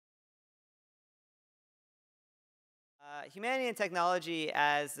Humanity and Technology,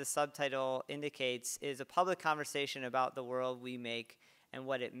 as the subtitle indicates, is a public conversation about the world we make and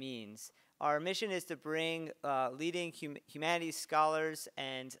what it means. Our mission is to bring leading humanities scholars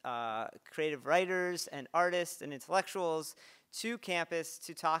and creative writers and artists and intellectuals to campus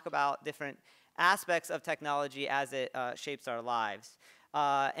to talk about different aspects of technology as it shapes our lives.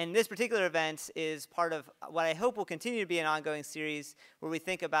 And this particular event is part of what I hope will continue to be an ongoing series where we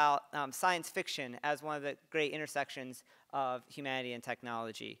think about science fiction as one of the great intersections of humanity and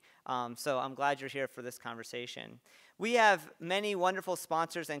technology. So I'm glad you're here for this conversation. We have many wonderful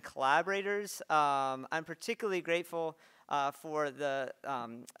sponsors and collaborators. I'm particularly grateful for the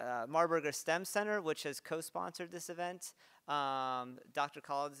Marburger STEM Center, which has co-sponsored this event. Dr.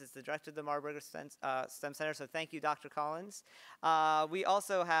 Collins is the director of the Marburger STEM Center, so thank you, Dr. Collins. We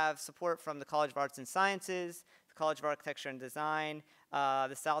also have support from the College of Arts and Sciences, the College of Architecture and Design,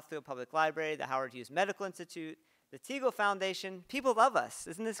 the Southfield Public Library, the Howard Hughes Medical Institute, the Teagle Foundation. People love us.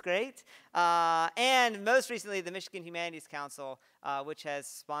 Isn't this great? And most recently, the Michigan Humanities Council, which has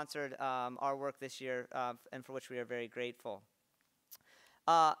sponsored our work this year and for which we are very grateful.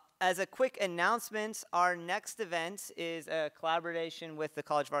 As a quick announcement, our next event is a collaboration with the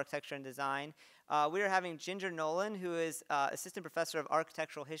College of Architecture and Design. We are having Ginger Nolan, who is Assistant Professor of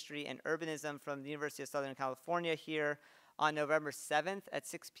Architectural History and Urbanism from the University of Southern California, here on November 7th at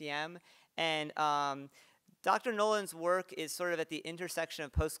 6 p.m. And Dr. Nolan's work is sort of at the intersection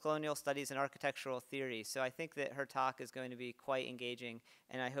of post-colonial studies and architectural theory. So I think that her talk is going to be quite engaging,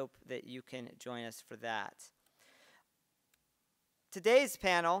 and I hope that you can join us for that. Today's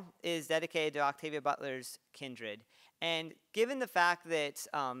panel is dedicated to Octavia Butler's Kindred. And given the fact that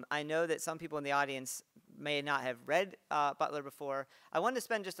I know that some people in the audience may not have read Butler before, I wanted to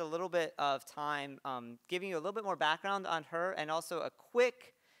spend just a little bit of time giving you a little bit more background on her and also a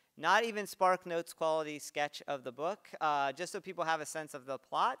quick, not even Spark Notes quality sketch of the book, just so people have a sense of the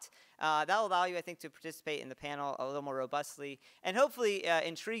plot. That will allow you, I think, to participate in the panel a little more robustly and hopefully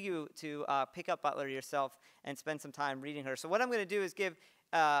intrigue you to pick up Butler yourself and spend some time reading her. So what I'm going to do is give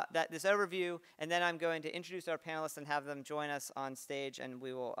this overview, and then I'm going to introduce our panelists and have them join us on stage, and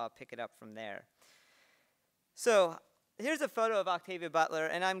we will pick it up from there. So here's a photo of Octavia Butler,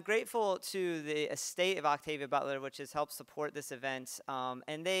 and I'm grateful to the estate of Octavia Butler, which has helped support this event.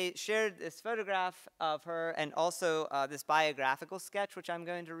 And they shared this photograph of her and also this biographical sketch, which I'm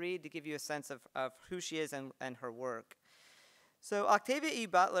going to read to give you a sense of who she is and her work. So Octavia E.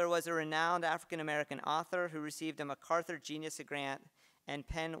 Butler was a renowned African-American author who received a MacArthur Genius Grant and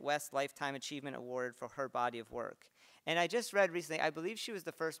Penn West Lifetime Achievement Award for her body of work. And I just read recently, I believe she was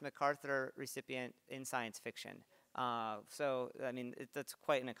the first MacArthur recipient in science fiction. So, I mean, that's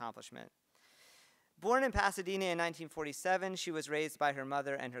quite an accomplishment. Born in Pasadena in 1947, she was raised by her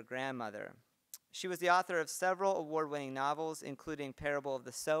mother and her grandmother. She was the author of several award-winning novels, including Parable of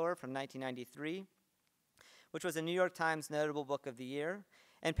the Sower from 1993, which was a New York Times Notable Book of the Year,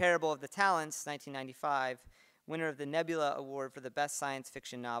 and Parable of the Talents, 1995, winner of the Nebula Award for the best science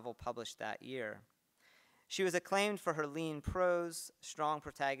fiction novel published that year. She was acclaimed for her lean prose, strong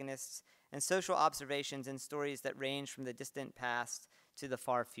protagonists, and social observations in stories that range from the distant past to the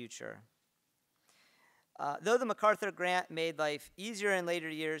far future. Though the MacArthur Grant made life easier in later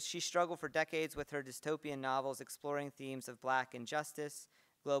years, she struggled for decades with her dystopian novels exploring themes of Black injustice,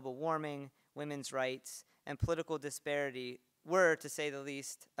 global warming, women's rights, and political disparity were, to say the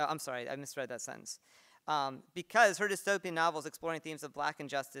least, I'm sorry, I misread that sentence. Because her dystopian novels exploring themes of Black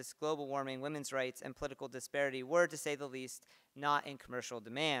injustice, global warming, women's rights, and political disparity were, to say the least, not in commercial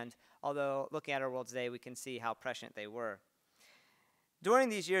demand, although looking at our world today, we can see how prescient they were. During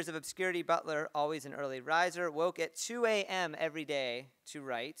these years of obscurity, Butler, always an early riser, woke at 2 a.m. every day to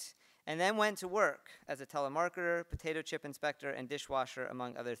write, and then went to work as a telemarketer, potato chip inspector, and dishwasher,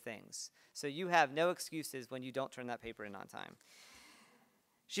 among other things. So you have no excuses when you don't turn that paper in on time.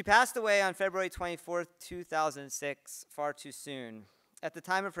 She passed away on February 24th, 2006, far too soon. At the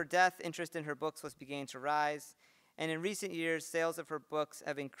time of her death, interest in her books was beginning to rise, and in recent years, sales of her books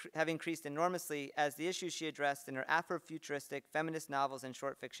have increased enormously as the issues she addressed in her Afrofuturistic feminist novels and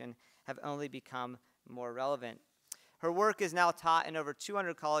short fiction have only become more relevant. Her work is now taught in over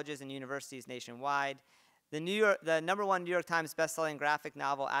 200 colleges and universities nationwide. The #1 New York Times bestselling graphic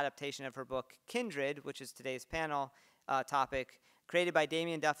novel adaptation of her book, Kindred, which is today's panel topic, created by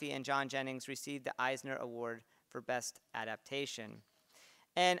Damian Duffy and John Jennings, received the Eisner Award for Best Adaptation.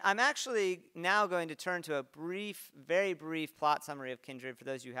 And I'm actually now going to turn to a brief, very brief plot summary of Kindred for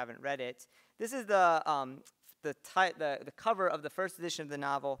those of you who haven't read it. This is the cover of the first edition of the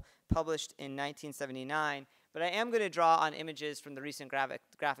novel published in 1979, but I am going to draw on images from the recent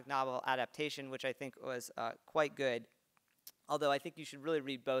graphic novel adaptation, which I think was quite good. although I think you should really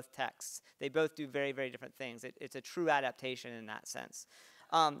read both texts. They both do very, very different things. It's a true adaptation in that sense.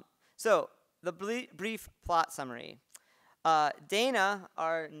 So the brief plot summary. Dana,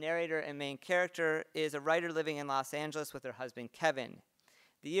 our narrator and main character, is a writer living in Los Angeles with her husband, Kevin.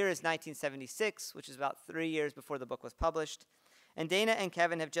 The year is 1976, which is about 3 years before the book was published. And Dana and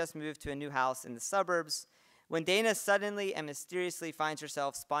Kevin have just moved to a new house in the suburbs when Dana suddenly and mysteriously finds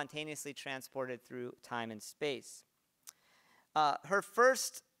herself spontaneously transported through time and space. Her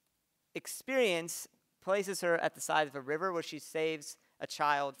first experience places her at the side of a river where she saves a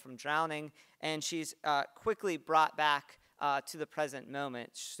child from drowning, and she's quickly brought back to the present moment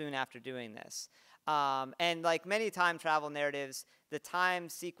soon after doing this. And like many time travel narratives, the time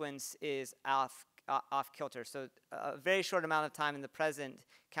sequence is off kilter. So a very short amount of time in the present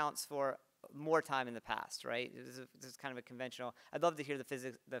counts for more time in the past, right? This is kind of a conventional. I'd love to hear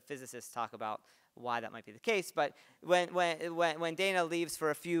the physicists talk about why that might be the case. But when Dana leaves for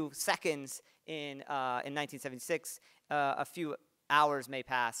a few seconds in 1976, a few hours may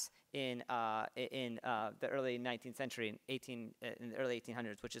pass in the early 19th century, in the early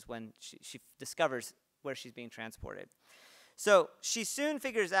 1800s, which is when she discovers where she's being transported. So she soon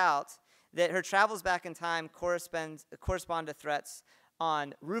figures out that her travels back in time correspond to threats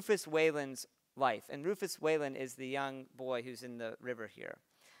on Rufus Wayland's life. And Rufus Wayland is the young boy who's in the river here.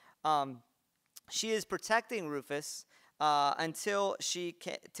 She is protecting Rufus until he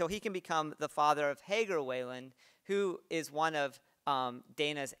can become the father of Hagar Wayland, who is one of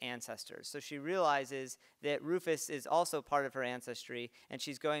Dana's ancestors. So she realizes that Rufus is also part of her ancestry, and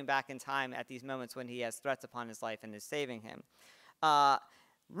she's going back in time at these moments when he has threats upon his life and is saving him.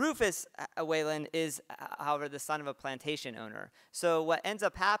 Rufus Wayland is, however, the son of a plantation owner. So what ends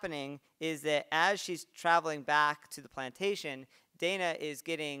up happening is that as she's traveling back to the plantation, Dana is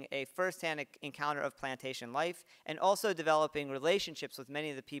getting a firsthand encounter of plantation life and also developing relationships with many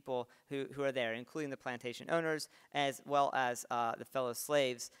of the people who are there, including the plantation owners, as well as the fellow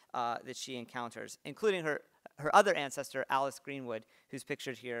slaves that she encounters, including her other ancestor, Alice Greenwood, who's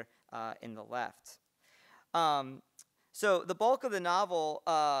pictured here in the left. So the bulk of the novel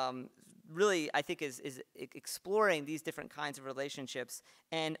really, I think, is exploring these different kinds of relationships,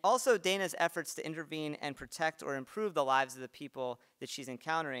 and also Dana's efforts to intervene and protect or improve the lives of the people that she's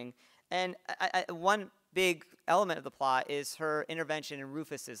encountering. And one big element of the plot is her intervention in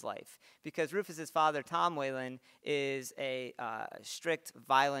Rufus's life, because Rufus's father, Tom Wayland, is a strict,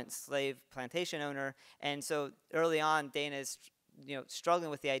 violent slave plantation owner, and so early on, Dana is struggling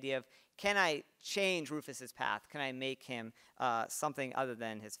with the idea of, can I change Rufus's path? Can I make him something other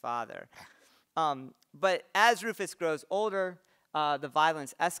than his father? But as Rufus grows older, the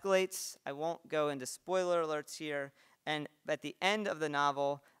violence escalates. I won't go into spoiler alerts here. And at the end of the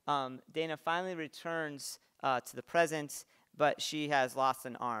novel, Dana finally returns to the present, but she has lost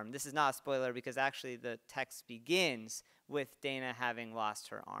an arm. This is not a spoiler because actually the text begins with Dana having lost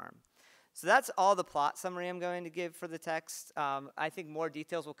her arm. So that's all the plot summary I'm going to give for the text. I think more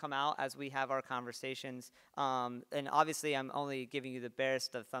details will come out as we have our conversations. And obviously, I'm only giving you the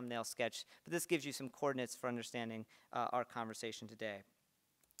barest of thumbnail sketch, but this gives you some coordinates for understanding our conversation today.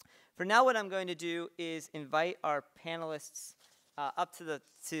 For now, what I'm going to do is invite our panelists up to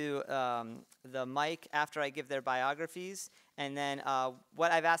the mic after I give their biographies. And then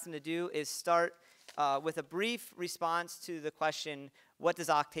what I've asked them to do is start with a brief response to the question, what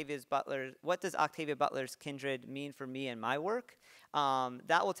does Octavia Butler's Kindred mean for me and my work?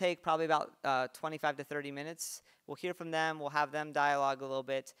 That will take probably about 25 to 30 minutes. We'll hear from them. We'll have them dialogue a little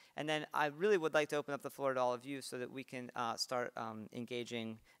bit. And then I really would like to open up the floor to all of you so that we can start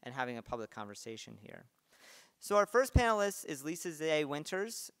engaging and having a public conversation here. So our first panelist is Lisa Zay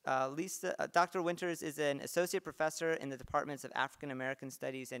Winters. Dr. Winters is an associate professor in the departments of African American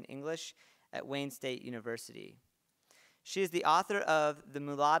Studies and English at Wayne State University. She is the author of The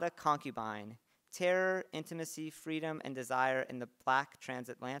Mulatta Concubine, Terror, Intimacy, Freedom, and Desire in the Black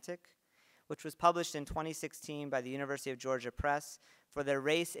Transatlantic, which was published in 2016 by the University of Georgia Press for their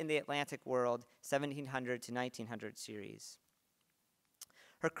Race in the Atlantic World 1700 to 1900 series.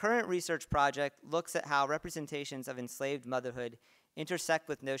 Her current research project looks at how representations of enslaved motherhood intersect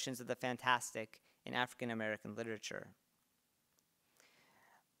with notions of the fantastic in African American literature.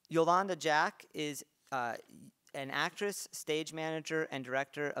 Yolanda Jack is an actress, stage manager, and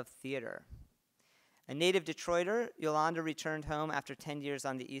director of theater. A native Detroiter, Yolanda returned home after 10 years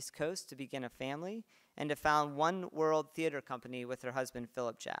on the East Coast to begin a family and to found One World Theater Company with her husband,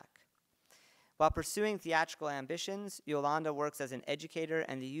 Philip Jack. While pursuing theatrical ambitions, Yolanda works as an educator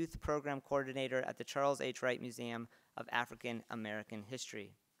and the youth program coordinator at the Charles H. Wright Museum of African American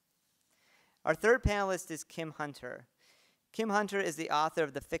History. Our third panelist is Kim Hunter. Kim Hunter is the author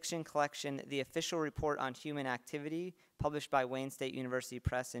of the fiction collection The Official Report on Human Activity, published by Wayne State University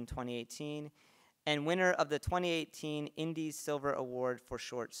Press in 2018, and winner of the 2018 Indies Silver Award for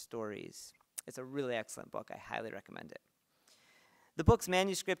Short Stories. It's a really excellent book. I highly recommend it. The book's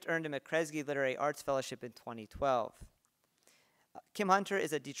manuscript earned him a Kresge Literary Arts Fellowship in 2012. Kim Hunter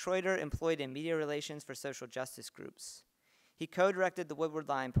is a Detroiter employed in media relations for social justice groups. He co-directed the Woodward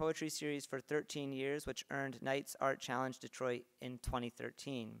Line Poetry Series for 13 years, which earned Knight's Art Challenge Detroit in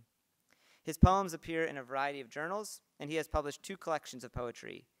 2013. His poems appear in a variety of journals, and he has published 2 collections of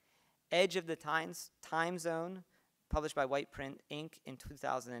poetry. Edge of the Time Zone, published by White Print Inc. in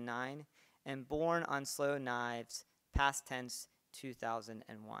 2009, and Born on Slow Knives, Past Tense,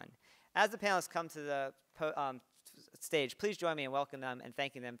 2001. As the panelists come to the stage, please join me in welcoming them and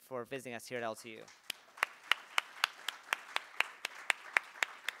thanking them for visiting us here at LTU.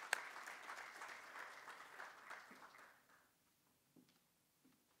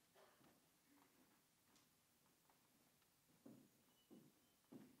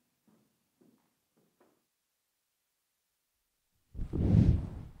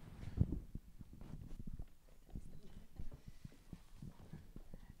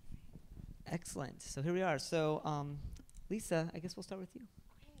 Excellent. So here we are. So Lisa, I guess we'll start with you.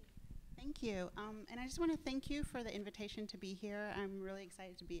 Okay. Thank you. And I just want to thank you for the invitation to be here. I'm really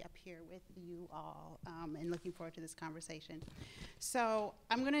excited to be up here with you all and looking forward to this conversation. So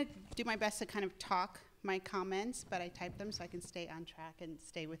I'm going to do my best to kind of talk my comments, but I typed them so I can stay on track and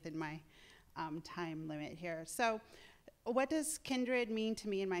stay within my time limit here. So what does kindred mean to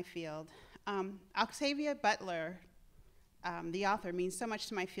me in my field? Octavia Butler, the author, means so much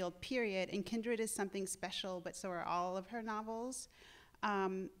to my field, period, and Kindred is something special, but so are all of her novels.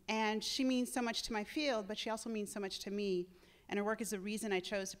 And she means so much to my field, but she also means so much to me, and her work is the reason I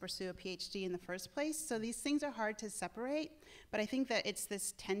chose to pursue a PhD in the first place. So these things are hard to separate, but I think that it's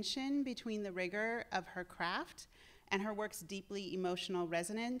this tension between the rigor of her craft and her work's deeply emotional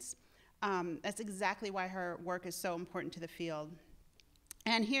resonance. That's exactly why her work is so important to the field.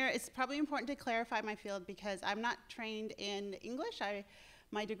 And here, it's probably important to clarify my field because I'm not trained in English.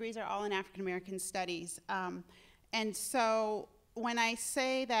 My degrees are all in African American studies. And so when I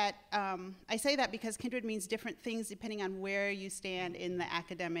say that because kindred means different things depending on where you stand in the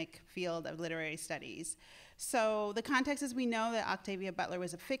academic field of literary studies. So the context is we know that Octavia Butler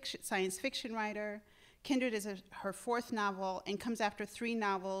was a science fiction writer. Kindred is her 4th novel and comes after 3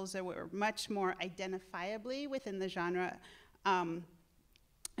 novels that were much more identifiably within the genre of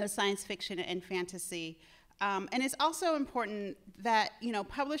science fiction and fantasy. And it's also important that,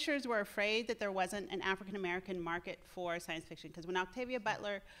 publishers were afraid that there wasn't an African-American market for science fiction, because when Octavia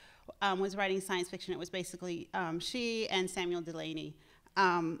Butler was writing science fiction, it was basically she and Samuel Delany.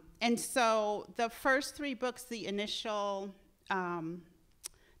 And so the first 3 books, the initial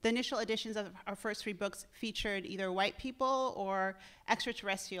editions of our first 3 books featured either white people or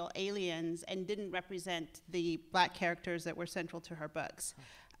extraterrestrial aliens and didn't represent the Black characters that were central to her books.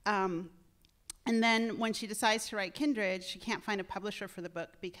 And then when she decides to write Kindred, she can't find a publisher for the book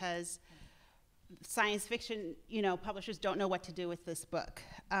because science fiction, publishers don't know what to do with this book.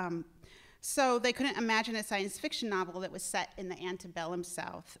 So they couldn't imagine a science fiction novel that was set in the antebellum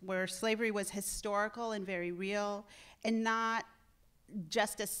South, where slavery was historical and very real and not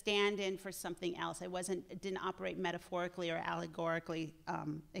just a stand-in for something else. It didn't operate metaphorically or allegorically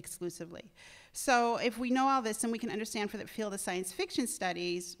exclusively. So if we know all this, then we can understand for the field of science fiction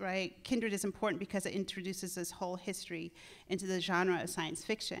studies, right, Kindred is important because it introduces this whole history into the genre of science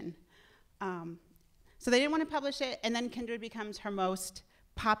fiction. So they didn't want to publish it, and then Kindred becomes her most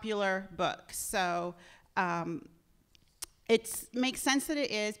popular book. So it makes sense that it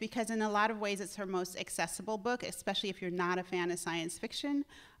is because in a lot of ways it's her most accessible book, especially if you're not a fan of science fiction.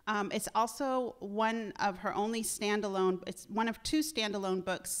 It's also one of her only standalone, it's one of 2 standalone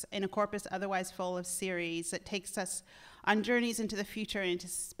books in a corpus otherwise full of series that takes us on journeys into the future and into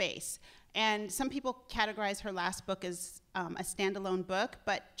space. And some people categorize her last book as a standalone book,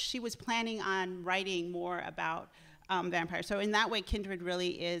 but she was planning on writing more about vampires. So in that way, Kindred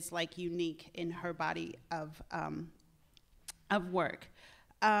really is like unique in her body of work.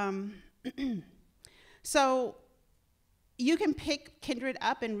 So you can pick Kindred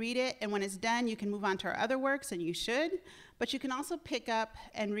up and read it, and when it's done, you can move on to her other works, and you should. But you can also pick up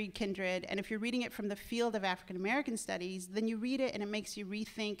and read Kindred, and if you're reading it from the field of African American studies, then you read it and it makes you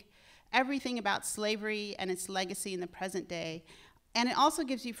rethink everything about slavery and its legacy in the present day. And it also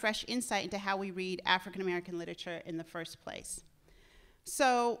gives you fresh insight into how we read African American literature in the first place.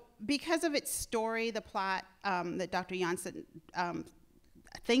 So because of its story, the plot that Dr. Janssen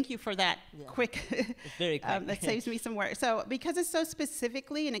thank you for that quick. It's very quick. That saves me some work. So because it's so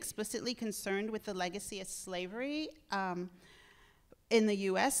specifically and explicitly concerned with the legacy of slavery in the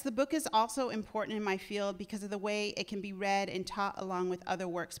U.S., the book is also important in my field because of the way it can be read and taught along with other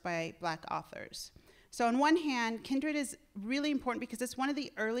works by Black authors. So on one hand, Kindred is really important because it's one of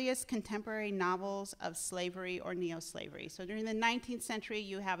the earliest contemporary novels of slavery or neo-slavery. So during the 19th century,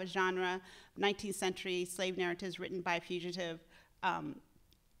 you have a genre, 19th century slave narratives written by fugitive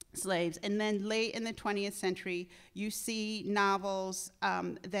slaves. And then late in the 20th century, you see novels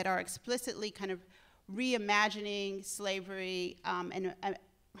that are explicitly kind of reimagining slavery, and I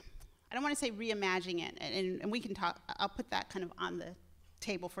don't want to say reimagining it, and we can talk, I'll put that kind of on the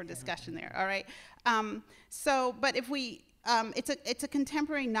table for discussion there, all right? But if we, it's a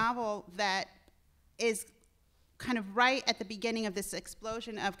contemporary novel that is kind of right at the beginning of this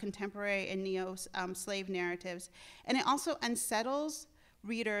explosion of contemporary and neo-slave narratives, and it also unsettles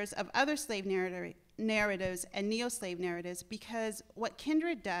readers of other slave narratives and neo-slave narratives, because what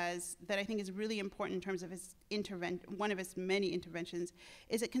Kindred does that I think is really important in terms of its one of its many interventions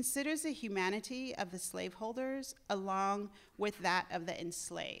is it considers the humanity of the slaveholders along with that of the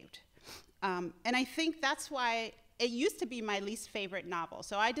enslaved. And I think that's why it used to be my least favorite novel.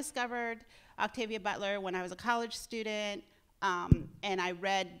 So I discovered Octavia Butler when I was a college student. And I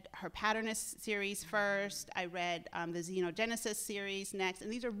read her Patternist series first. I read the Xenogenesis series next.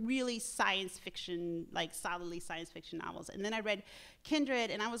 And these are really science fiction, like solidly science fiction novels. And then I read Kindred,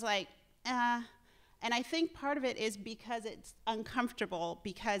 and I was like, And I think part of it is because it's uncomfortable,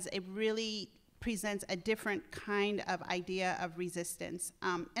 because it really presents a different kind of idea of resistance.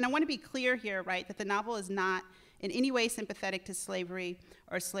 And I want to be clear here, right, that the novel is not in any way sympathetic to slavery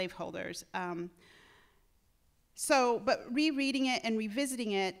or slaveholders. But rereading it and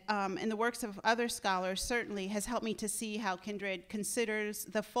revisiting it in the works of other scholars certainly has helped me to see how Kindred considers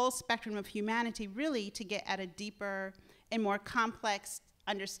the full spectrum of humanity really to get at a deeper and more complex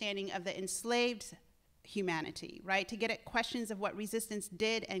understanding of the enslaved humanity, right? To get at questions of what resistance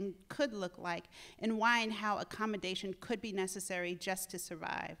did and could look like, and why and how accommodation could be necessary just to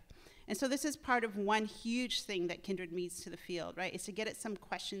survive. And so this is part of one huge thing that Kindred means to the field, right? Is to get at some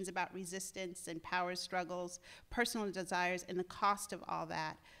questions about resistance and power struggles, personal desires, and the cost of all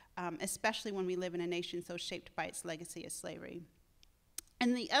that, especially when we live in a nation so shaped by its legacy of slavery.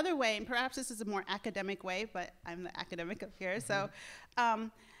 And the other way, and perhaps this is a more academic way, but I'm the academic up here, so,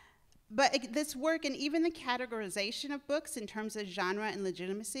 this work and even the categorization of books in terms of genre and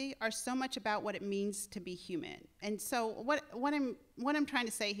legitimacy are so much about what it means to be human. And so what I'm trying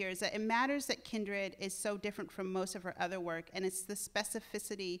to say here is that it matters that Kindred is so different from most of her other work, and it's the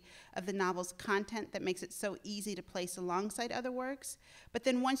specificity of the novel's content that makes it so easy to place alongside other works. But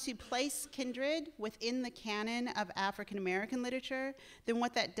then once you place Kindred within the canon of African American literature, then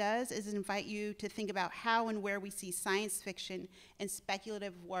what that does is invite you to think about how and where we see science fiction and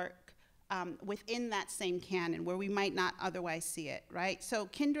speculative work within that same canon, where we might not otherwise see it, right? So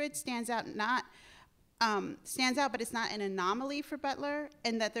Kindred stands out, but it's not an anomaly for Butler,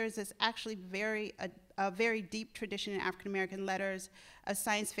 and that there's this actually a very deep tradition in African American letters of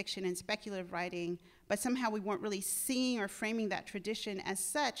science fiction and speculative writing, but somehow we weren't really seeing or framing that tradition as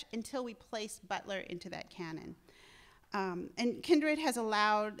such until we placed Butler into that canon. And Kindred has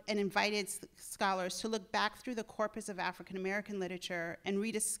allowed and invited scholars to look back through the corpus of African American literature and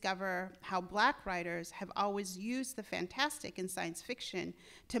rediscover how Black writers have always used the fantastic in science fiction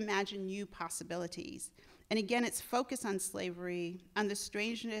to imagine new possibilities. And again, its focus on slavery, on the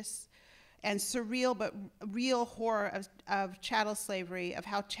strangeness and surreal but real horror of chattel slavery, of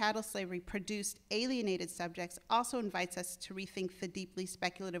how chattel slavery produced alienated subjects, also invites us to rethink the deeply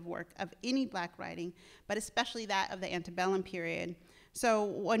speculative work of any Black writing, but especially that of the antebellum period. So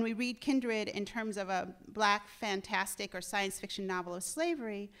when we read Kindred in terms of a Black fantastic or science fiction novel of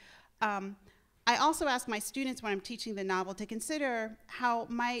slavery, I also ask my students when I'm teaching the novel to consider how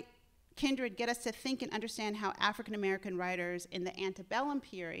might Kindred get us to think and understand how African American writers in the antebellum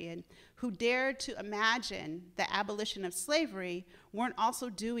period who dared to imagine the abolition of slavery weren't also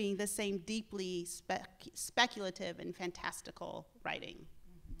doing the same deeply speculative and fantastical writing.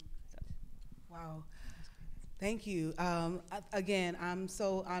 Wow. Thank you. Again, I'm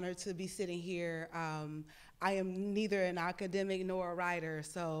so honored to be sitting here. I am neither an academic nor a writer,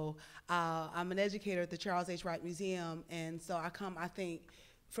 so I'm an educator at the Charles H. Wright Museum, and so I come, I think,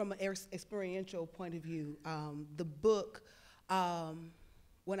 from an experiential point of view. The book,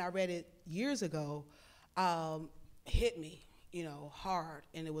 when I read it years ago, hit me, hard,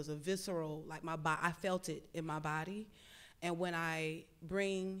 and it was a visceral, like I felt it in my body. And when I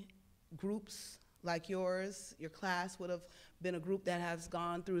bring groups like yours, your class would have been a group that has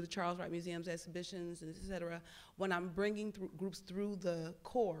gone through the Charles Wright Museum's exhibitions, et cetera. When I'm bringing groups through the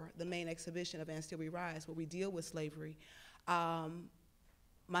core, the main exhibition of And Still We Rise, where we deal with slavery,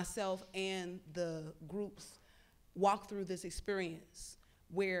 myself and the groups walk through this experience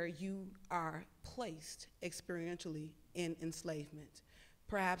where you are placed experientially in enslavement,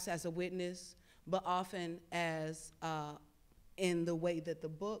 perhaps as a witness, but often as in the way that the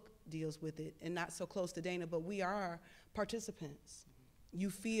book deals with it, and not so close to Dana, but we are participants. You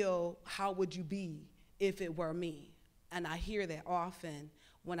feel, how would you be if it were me? And I hear that often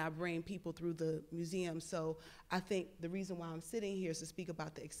when I bring people through the museum. So I think the reason why I'm sitting here is to speak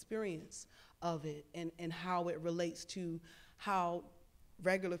about the experience of it and how it relates to how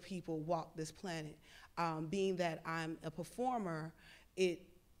regular people walk this planet. Being that I'm a performer, it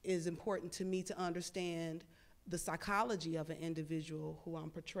is important to me to understand the psychology of an individual who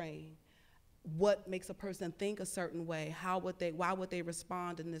I'm portraying. What makes a person think a certain way? Why would they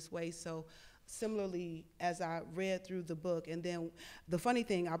respond in this way? So similarly, as I read through the book, and then the funny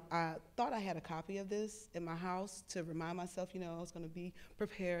thing, I thought I had a copy of this in my house to remind myself, I was gonna be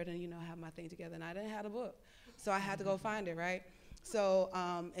prepared and have my thing together, and I didn't have the book. So I had to go find it, right? So,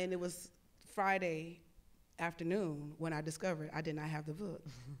 and it was Friday afternoon when I discovered I did not have the book.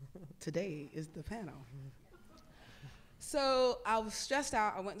 Today is the panel. So I was stressed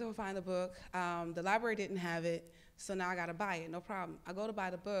out. I went to go find the book. The library didn't have it, so now I gotta buy it, no problem. I go to buy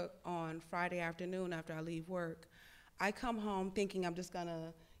the book on Friday afternoon after I leave work. I come home thinking I'm just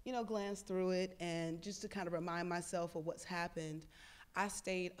gonna, glance through it and just to kind of remind myself of what's happened. I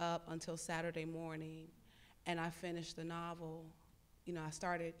stayed up until Saturday morning and I finished the novel. I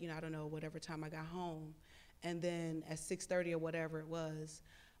started, I don't know, whatever time I got home. And then at 6:30 or whatever it was,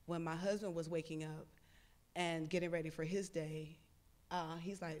 when my husband was waking up and getting ready for his day,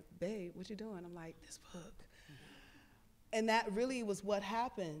 he's like, babe, what you doing? I'm like, this book. And that really was what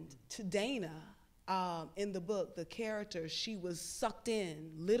happened to Dana in the book. The character, she was sucked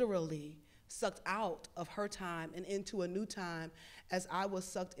in, literally sucked out of her time and into a new time as I was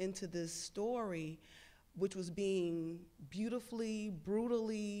sucked into this story, which was being beautifully,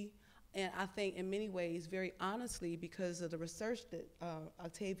 brutally, and I think in many ways very honestly, because of the research that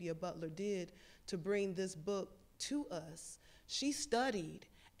Octavia Butler did to bring this book to us. She studied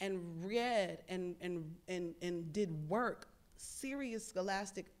and read and did work, serious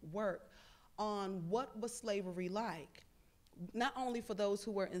scholastic work on what was slavery like, not only for those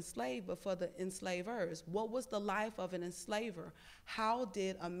who were enslaved, but for the enslavers. What was the life of an enslaver? How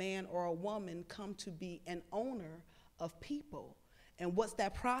did a man or a woman come to be an owner of people? And what's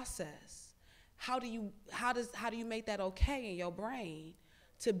that process? How do you make that okay in your brain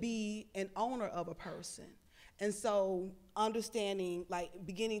to be an owner of a person? And so understanding,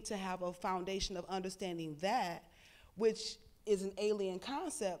 beginning to have a foundation of understanding that, which is an alien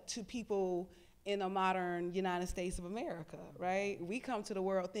concept to people in a modern United States of America, right? We come to the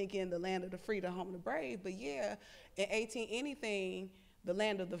world thinking the land of the free, the home of the brave, but yeah, in 18 anything, the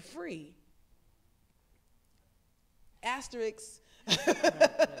land of the free. Asterisks.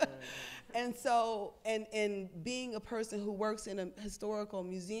 And so, and being a person who works in a historical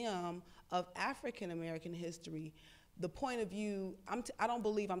museum of African American history, the point of view, I don't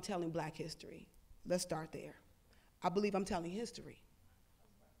believe I'm telling Black history. Let's start there. I believe I'm telling history.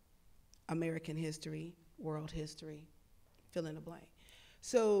 American history, world history, fill in the blank.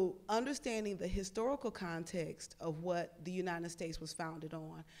 So understanding the historical context of what the United States was founded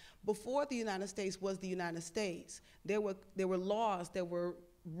on. Before the United States was the United States, there were laws, there were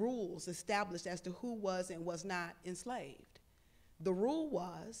rules established as to who was and was not enslaved. The rule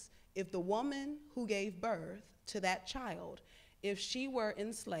was, if the woman who gave birth to that child, if she were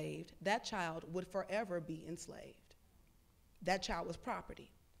enslaved, that child would forever be enslaved. That child was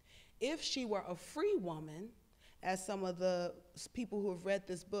property. If she were a free woman, as some of the people who have read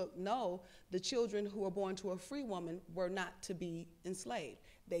this book know, the children who were born to a free woman were not to be enslaved.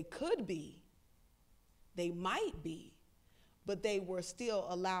 They could be, they might be, but they were still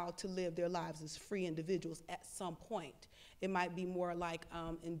allowed to live their lives as free individuals at some point. It might be more like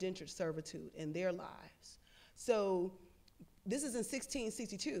indentured servitude in their lives. So this is in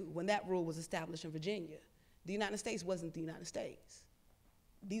 1662 when that rule was established in Virginia. The United States wasn't the United States.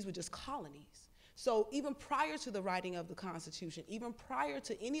 These were just colonies. So even prior to the writing of the Constitution, even prior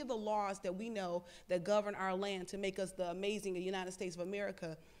to any of the laws that we know that govern our land to make us the amazing United States of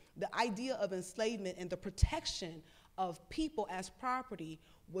America, the idea of enslavement and the protection of people as property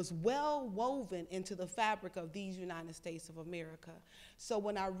was well woven into the fabric of these United States of America. So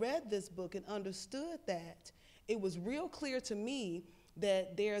when I read this book and understood that, it was real clear to me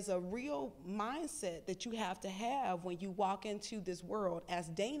that there's a real mindset that you have to have when you walk into this world, as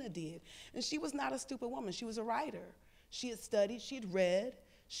Dana did. And she was not a stupid woman. She was a writer. She had studied, she'd read,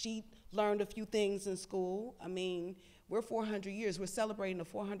 she learned a few things in school. I mean, we're 400 years. We're celebrating the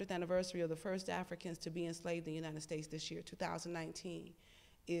 400th anniversary of the first Africans to be enslaved in the United States this year. 2019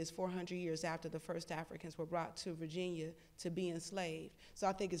 is 400 years after the first Africans were brought to Virginia to be enslaved. So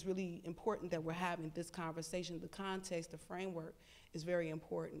I think it's really important that we're having this conversation. The context, the framework is very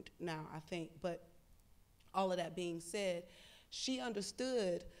important now, I think. But all of that being said, she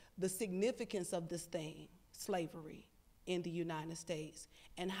understood the significance of this thing, slavery, in the United States,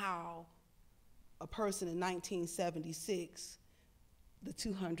 and how a person in 1976, the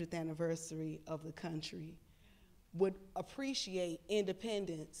 200th anniversary of the country, would appreciate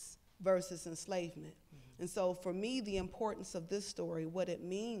independence versus enslavement. And so for me, the importance of this story, what it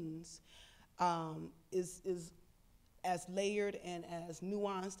means, is as layered and as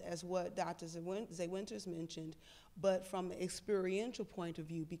nuanced as what Dr. Zay Winters mentioned, but from an experiential point of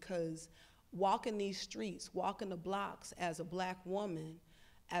view, because walking these streets, walking the blocks as a Black woman,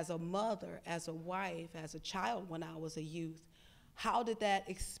 as a mother, as a wife, as a child when I was a youth, how did that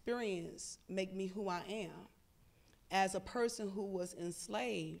experience make me who I am? As a person who was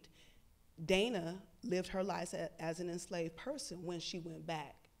enslaved, Dana lived her life as an enslaved person when she went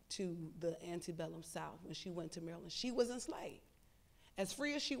back to the antebellum South, when she went to Maryland. She was enslaved. As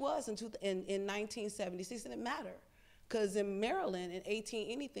free as she was in 1976, it didn't matter. Because in Maryland, in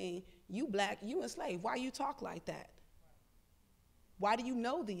 18 anything, you Black, you enslaved. Why you talk like that? Why do you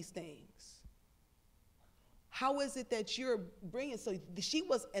know these things? How is it that you're bringing, so she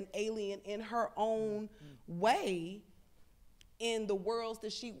was an alien in her own way in the worlds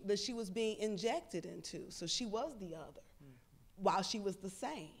that she was being injected into. So she was the other, while she was the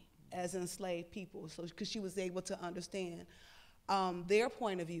same as enslaved people. So because she was able to understand their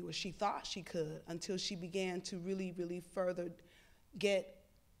point of view, as she thought she could, until she began to really, really further get,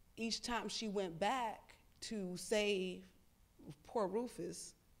 each time she went back to save poor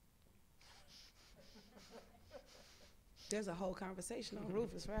Rufus. There's a whole conversation on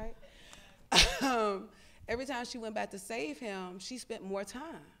Rufus, right? Every time she went back to save him, she spent more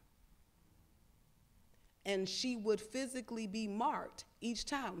time. And she would physically be marked each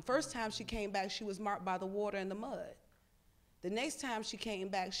time. First time she came back, she was marked by the water and the mud. The next time she came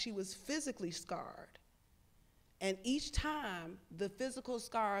back, she was physically scarred. And each time, the physical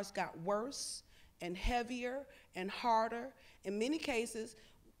scars got worse and heavier and harder. In many cases,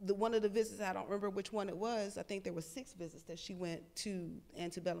 one of the visits, I don't remember which one it was, I think there were 6 visits that she went to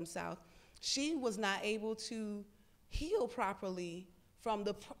antebellum South. She was not able to heal properly from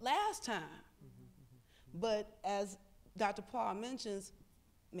the last time. But as Dr. Paul mentions,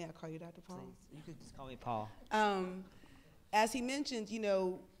 may I call you Dr. Paul? Please. You could just call me Paul. As he mentioned, you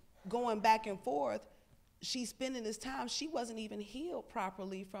know, going back and forth, she's spending this time, she wasn't even healed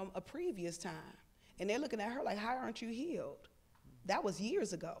properly from a previous time. And they're looking at her like, how aren't you healed? That was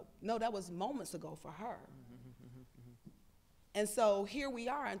years ago. No, that was moments ago for her. And so here we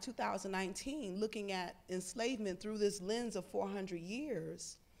are in 2019 looking at enslavement through this lens of 400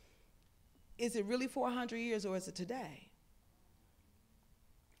 years. Is it really 400 years or is it today?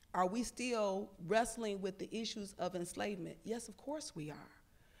 Are we still wrestling with the issues of enslavement? Yes, of course we are,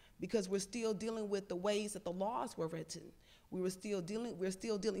 because we're still dealing with the ways that the laws were written. We're still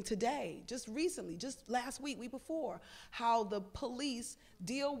dealing today, just recently, just last week, week before, how the police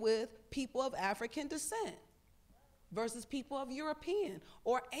deal with people of African descent versus people of European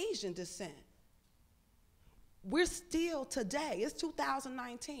or Asian descent. We're still today, it's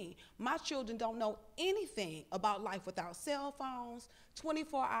 2019. My children don't know anything about life without cell phones,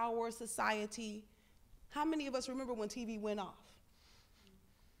 24-hour society. How many of us remember when TV went off?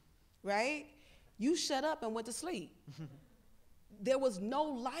 Right? You shut up and went to sleep. There was no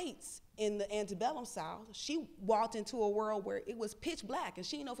lights in the antebellum South. She walked into a world where it was pitch black and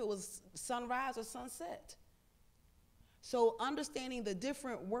she didn't know if it was sunrise or sunset. So understanding the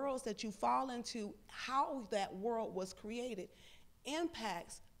different worlds that you fall into, how that world was created,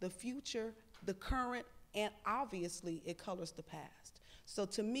 impacts the future, the current, and obviously it colors the past. So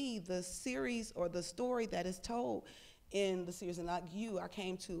to me, the series or the story that is told in the series, and like you, I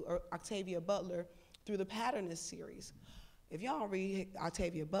came to Octavia Butler through the Patternist series. If y'all don't read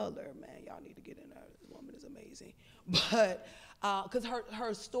Octavia Butler, man, y'all need to get in there. This woman is amazing. But, because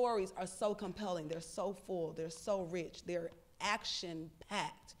her stories are so compelling, they're so full, they're so rich, they're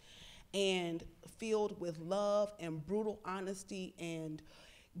action-packed and filled with love and brutal honesty, and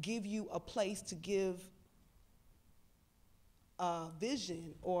give you a place to give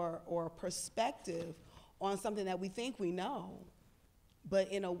vision or perspective on something that we think we know. but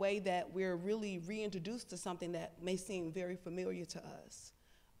in a way that we're really reintroduced to something that may seem very familiar to us.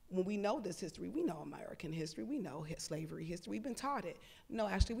 When we know this history, we know American history, we know slavery history, we've been taught it. No,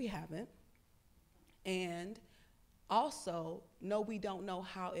 actually we haven't. And also, no, we don't know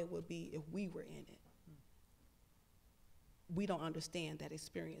how it would be if we were in it. We don't understand that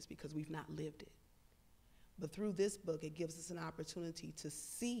experience because we've not lived it. But through this book, it gives us an opportunity to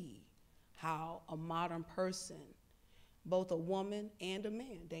see how a modern person, both a woman and a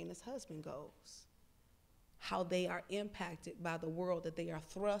man, Dana's husband goes, how they are impacted by the world that they are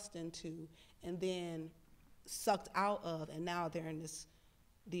thrust into and then sucked out of, and now they're in this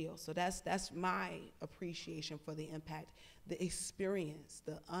deal. So that's my appreciation for the impact, the experience,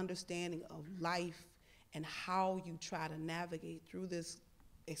 the understanding of life and how you try to navigate through this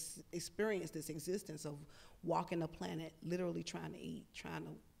experience, this existence of walking the planet, literally trying to eat, trying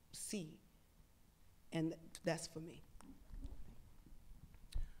to see. And that's for me.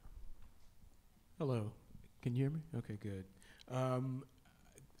 Hello, can you hear me? Okay, good.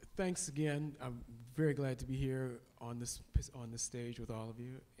 Thanks again. I'm very glad to be here on this stage with all of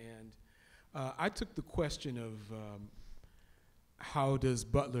you. And I took the question of how does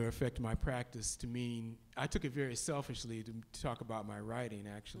Butler affect my practice to mean, I took it very selfishly to talk about my writing,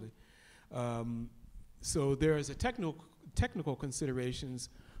 actually. So there is a technical considerations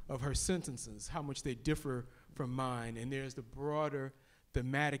of her sentences, how much they differ from mine, and there's the broader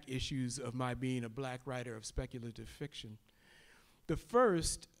thematic issues of my being a black writer of speculative fiction. The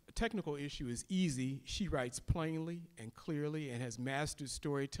first technical issue is easy. She writes plainly and clearly and has mastered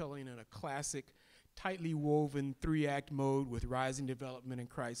storytelling in a classic, tightly woven 3-act mode with rising development and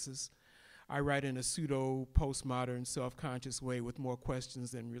crisis. I write in a pseudo-postmodern, self-conscious way with more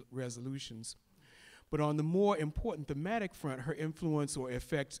questions than resolutions. But on the more important thematic front, her influence or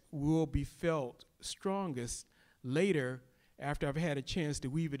effect will be felt strongest later after I've had a chance to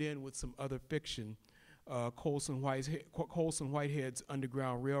weave it in with some other fiction. Colson Whitehead's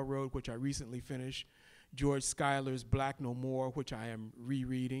Underground Railroad, which I recently finished, George Schuyler's Black No More, which I am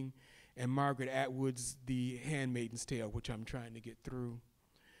rereading, and Margaret Atwood's The Handmaid's Tale, which I'm trying to get through.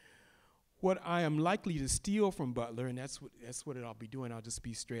 What I am likely to steal from Butler, and that's what I'll be doing, I'll just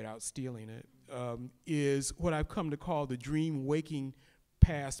be straight out stealing it, is what I've come to call the dream-waking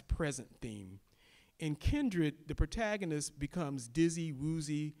past-present theme. In Kindred, the protagonist becomes dizzy,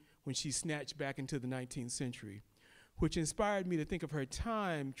 woozy when she's snatched back into the 19th century, which inspired me to think of her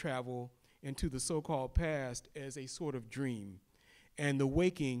time travel into the so-called past as a sort of dream, and the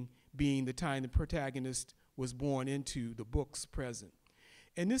waking being the time the protagonist was born into the book's present.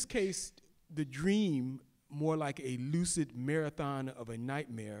 In this case, the dream, more like a lucid marathon of a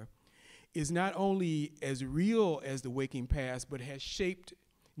nightmare, is not only as real as the waking past, but has shaped,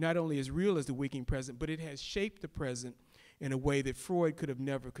 not only as real as the waking present, but it has shaped the present in a way that Freud could have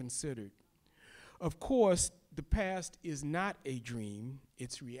never considered. Of course, the past is not a dream,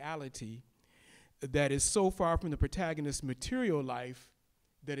 it's reality that is so far from the protagonist's material life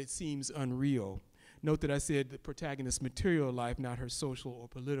that it seems unreal. Note that I said the protagonist's material life, not her social or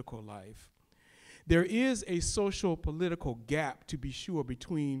political life. There is a social political gap, to be sure,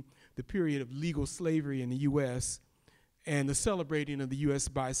 between the period of legal slavery in the US and the celebrating of the US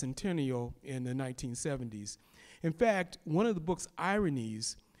bicentennial in the 1970s. In fact, one of the book's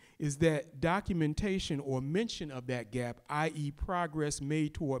ironies is that documentation or mention of that gap, i.e. progress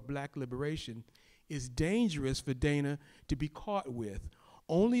made toward black liberation, is dangerous for Dana to be caught with.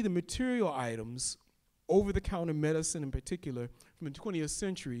 Only the material items, over-the-counter medicine in particular, from the 20th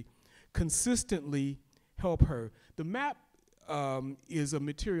century, consistently help her. The map is a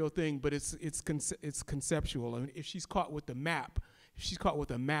material thing, but it's conceptual. I mean, if she's caught with the map,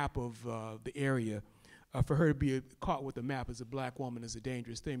 of the area, for her to be caught with a map as a black woman is a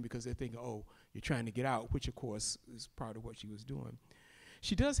dangerous thing because they think, oh, you're trying to get out, which of course is part of what she was doing.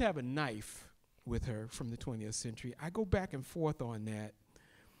 She does have a knife with her from the 20th century. I go back and forth on that.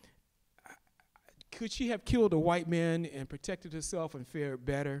 Could she have killed a white man and protected herself and fared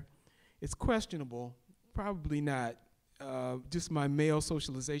better? It's questionable, probably not. Just my male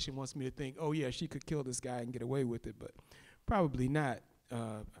socialization wants me to think, oh yeah, she could kill this guy and get away with it, but probably not.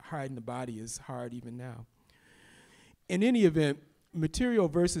 Hiding the body is hard even now. In any event, material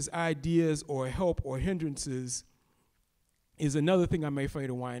versus ideas or help or hindrances is another thing I may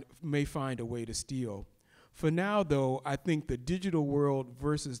find a way to steal. For now, though, I think the digital world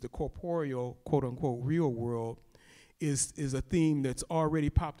versus the corporeal, quote unquote, real world is a theme that's already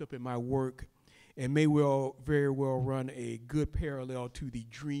popped up in my work and may very well run a good parallel to the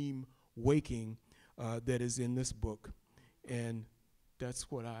dream waking that is in this book. And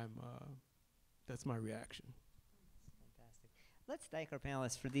that's what that's my reaction. Fantastic. Let's thank our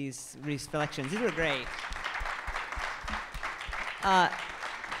panelists for these reflections. These were great.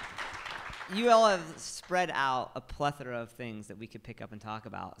 You all have spread out a plethora of things that we could pick up and talk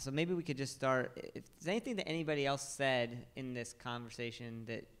about. So maybe we could just start. If there's anything that anybody else said in this conversation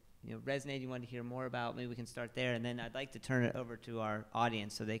that resonated, you wanted to hear more about, maybe we can start there. And then I'd like to turn it over to our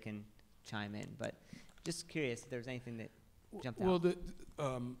audience so they can chime in. But just curious if there's anything that jumped out.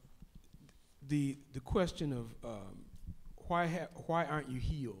 Well, the question of why aren't you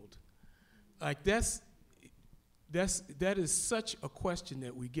healed? Like that is such a question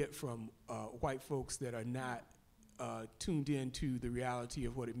that we get from white folks that are not tuned into the reality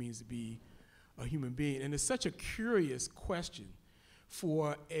of what it means to be a human being. And it's such a curious question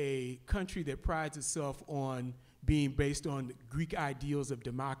for a country that prides itself on being based on Greek ideals of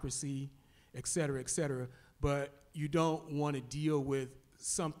democracy, et cetera, but you don't want to deal with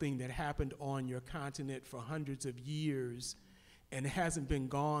something that happened on your continent for hundreds of years and hasn't been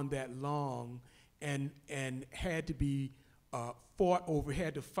gone that long and had to be fought over,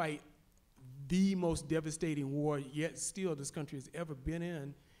 had to fight the most devastating war yet still this country has ever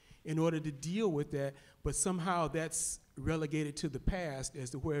been in order to deal with that, but somehow that's relegated to the past as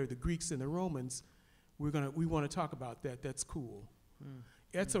to where the Greeks and the Romans, we want to talk about that, that's cool.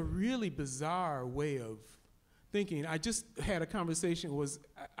 That's a really bizarre way of thinking. I just had a conversation,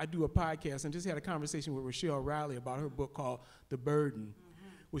 I do a podcast, and just had a conversation with Rochelle Riley about her book called The Burden,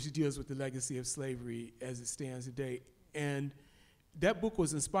 which deals with the legacy of slavery as it stands today. And that book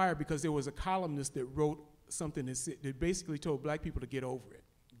was inspired because there was a columnist that wrote something that basically told black people to get over it.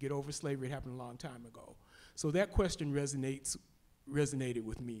 Get over slavery, it happened a long time ago. So that question resonated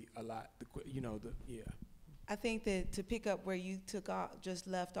with me a lot, yeah. I think that to pick up where you just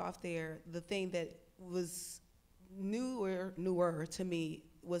left off there, the thing that was newer to me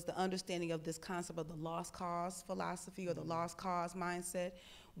was the understanding of this concept of the lost cause philosophy or the lost cause mindset,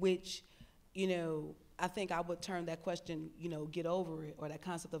 which, I think I would turn that question, get over it, or that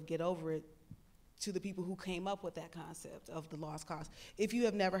concept of get over it, to the people who came up with that concept of the lost cause. If you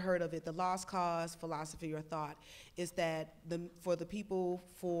have never heard of it, the lost cause philosophy or thought is that for the people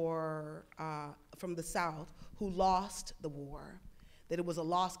from the South who lost the war, that it was a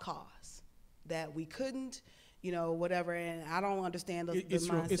lost cause, that we couldn't, whatever, and I don't understand the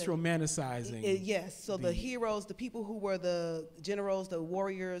mindset. It's romanticizing. Yes, so the heroes, the people who were the generals, the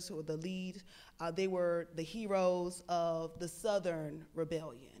warriors, who were the lead, they were the heroes of the Southern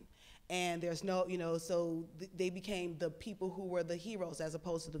Rebellion. And there's no, so they became the people who were the heroes as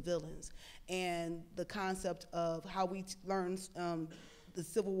opposed to the villains. And the concept of how we learn the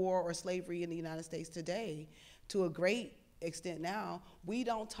Civil War or slavery in the United States today, to a great extent now, we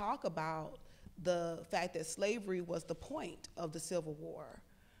don't talk about the fact that slavery was the point of the Civil War.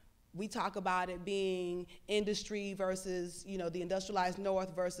 We talk about it being industry versus, the industrialized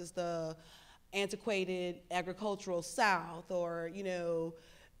North versus the antiquated agricultural South, or,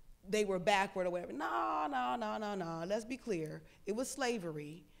 they were backward or whatever. No. Let's be clear. It was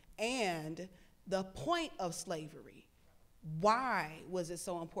slavery, and the point of slavery. Why was it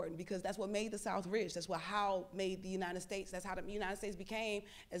so important? Because that's what made the South rich. That's how made the United States. That's how the United States became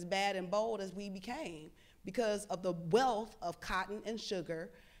as bad and bold as we became, because of the wealth of cotton and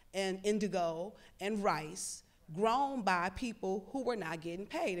sugar and indigo and rice grown by people who were not getting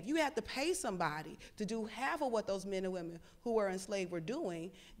paid. If you had to pay somebody to do half of what those men and women who were enslaved were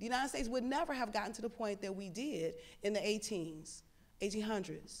doing, the United States would never have gotten to the point that we did in the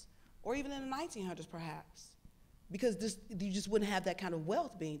 1800s, or even in the 1900s perhaps, because you just wouldn't have that kind of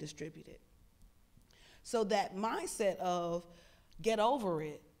wealth being distributed. So that mindset of get over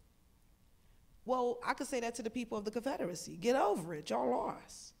it, well, I could say that to the people of the Confederacy. Get over it, y'all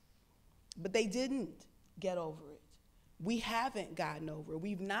lost. But they didn't get over it. We haven't gotten over it.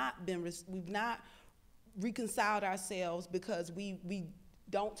 We've not reconciled ourselves because we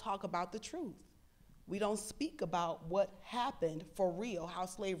don't talk about the truth. We don't speak about what happened for real, how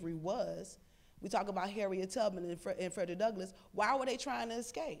slavery was. We talk about Harriet Tubman and Frederick Douglass. Why were they trying to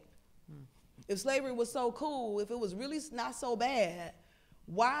escape? If slavery was so cool, if it was really not so bad,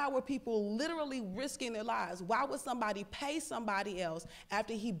 why were people literally risking their lives? Why would somebody pay somebody else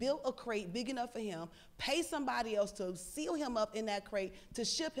after he built a crate big enough for him, pay somebody else to seal him up in that crate to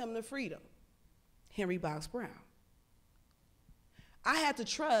ship him to freedom? Henry Box Brown. I had to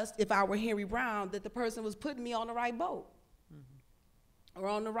trust, if I were Henry Brown, that the person was putting me on the right boat or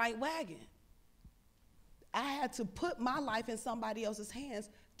on the right wagon. I had to put my life in somebody else's hands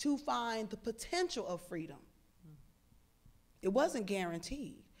to find the potential of freedom. It wasn't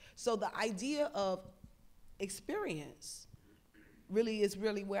guaranteed. So the idea of experience really is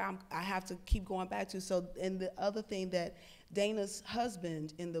where I have to keep going back to. So, and the other thing that Dana's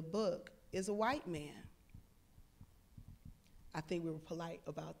husband in the book is a white man. I think we were polite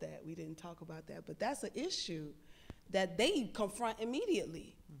about that. We didn't talk about that. But that's an issue that they confront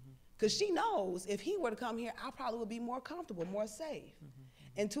immediately. Because she knows if he were to come here, I probably would be more comfortable, more safe.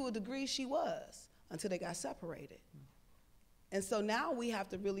 And to a degree, she was, until they got separated. And so now we have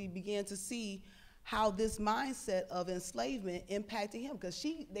to really begin to see how this mindset of enslavement impacted him. Because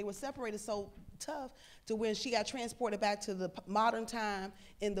they were separated so tough to when she got transported back to the modern time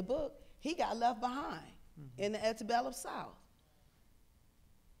in the book, he got left behind in the antebellum South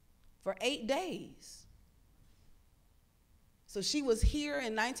for 8 days. So she was here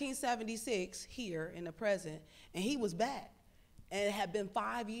in 1976, here in the present, and he was back. And it had been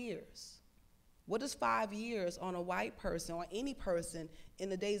 5 years. What does 5 years on a white person or any person in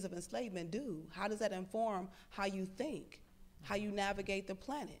the days of enslavement do? How does that inform how you think, how you navigate the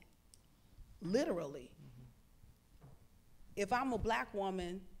planet? Literally. If I'm a black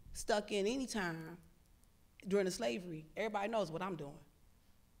woman stuck in any time during the slavery, everybody knows what I'm doing.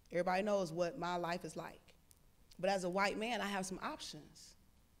 Everybody knows what my life is like. But as a white man, I have some options.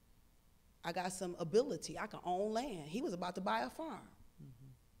 I got some ability. I can own land. He was about to buy a farm.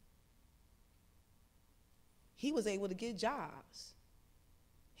 He was able to get jobs.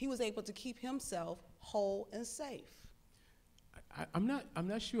 He was able to keep himself whole and safe. I'm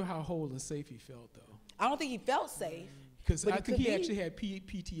not sure how whole and safe he felt, though. I don't think he felt safe. Because I think he actually had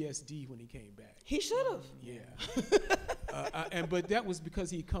PTSD when he came back. He should have. Yeah. But that was because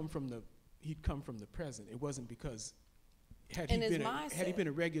he'd come from the present. It wasn't because had he been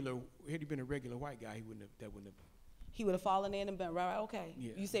a regular white guy, that wouldn't have. He would have fallen in and been right. Okay.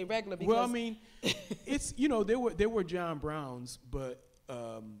 Yeah. You say regular because. Well, I mean, it's there were John Browns, but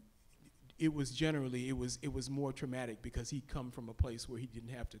it was more traumatic because he'd come from a place where he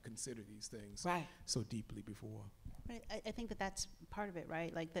didn't have to consider these things so deeply before. I think that's part of it,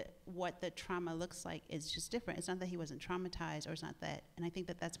 right? Like what the trauma looks like is just different. It's not that he wasn't traumatized, or it's not that. And I think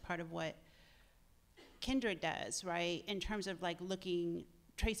that's part of what Kindred does, right? In terms of like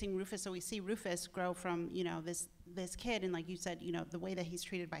tracing Rufus. So we see Rufus grow from, this kid, and like you said, the way that he's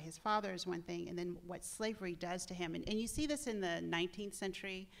treated by his father is one thing, and then what slavery does to him. And you see this in the 19th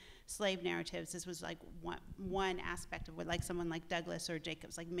century slave narratives. This was like one aspect of what, like someone like Douglas or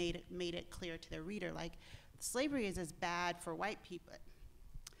Jacobs like made it clear to their reader, like slavery is as bad for white people.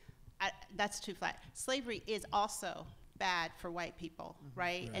 That's too flat. Slavery is also bad for white people,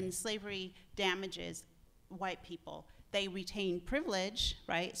 right? And slavery damages white people. They retain privilege,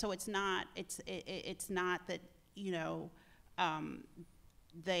 right? So it's not that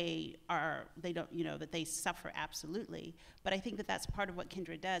that they suffer absolutely. But I think that's part of what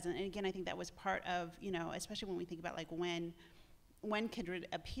Kindred does. And again, I think that was part of, especially when we think about like when Kindred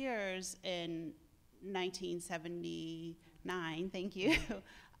appears in 1979, thank you,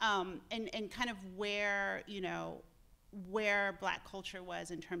 and kind of where Black culture was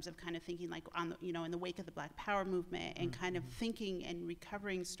in terms of kind of thinking like in the wake of the Black Power movement and kind of thinking and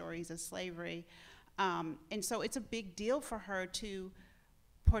recovering stories of slavery. And so it's a big deal for her to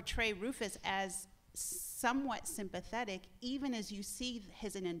portray Rufus as somewhat sympathetic, even as you see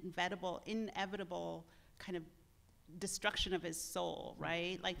his inevitable kind of destruction of his soul,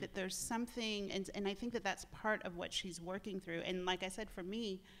 right? Like that there's something, and I think that's part of what she's working through. And like I said, for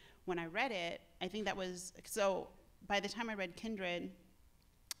me, when I read it, I think that was, so by the time I read Kindred,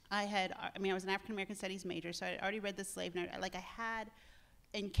 I was an African American studies major, so I had already read the slave narrative. Like I had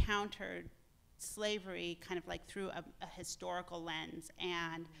encountered slavery kind of like through a historical lens.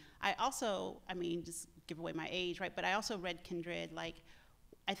 And I also, just give away my age, right? But I also read Kindred, like,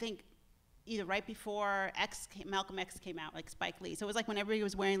 I think either right before Malcolm X came out, like Spike Lee. So it was like whenever he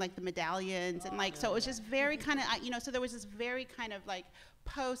was wearing like the medallions and like, so it was just very kind of, so there was this very kind of like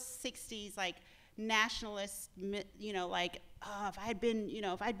post-60s, like nationalist, like, oh, if I had been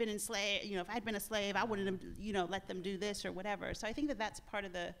enslaved, if I'd been a slave, I wouldn't have, let them do this or whatever. So I think that's part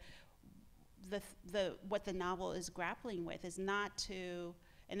of the what the novel is grappling with, is not to,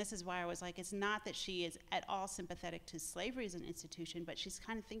 and this is why I was like, it's not that she is at all sympathetic to slavery as an institution, but she's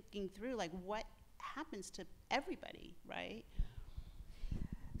kind of thinking through like what happens to everybody, right?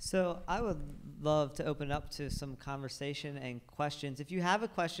 So I would love to open up to some conversation and questions. If you have a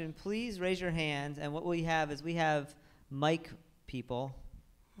question, please raise your hand. And what we have is we have mic people,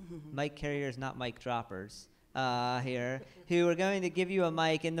 mic carriers, not mic droppers, here, who are going to give you a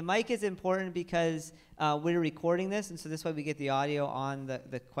mic. And the mic is important because we're recording this, and so this way we get the audio on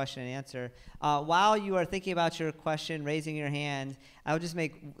the question and answer. While you are thinking about your question, raising your hand, I would just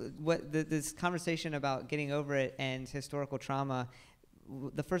make this conversation about getting over it and historical trauma.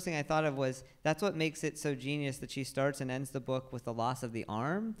 the first thing I thought of was that's what makes it so genius that she starts and ends the book with the loss of the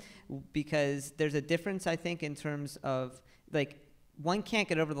arm, because there's a difference, I think, in terms of, like, one can't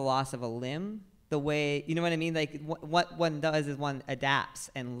get over the loss of a limb the way, you know what I mean? Like, what one does is one adapts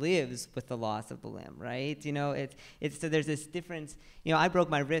and lives with the loss of the limb, right? You know, it's so there's this difference. You know, I broke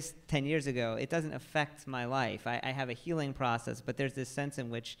my wrist 10 years ago. It doesn't affect my life. I have a healing process, but there's this sense in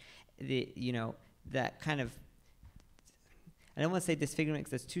which, that kind of, I don't want to say disfigurement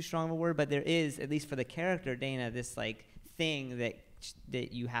because that's too strong of a word, but there is, at least for the character, Dana, this, like, thing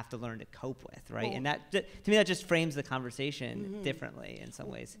that you have to learn to cope with, right? Well, and that, to me, that just frames the conversation differently in some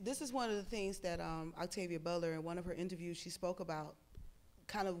ways. This is one of the things that Octavia Butler, in one of her interviews, she spoke about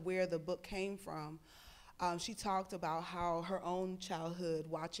kind of where the book came from. She talked about how her own childhood,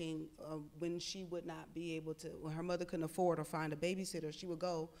 watching when she would not be able to, when her mother couldn't afford or find a babysitter, she would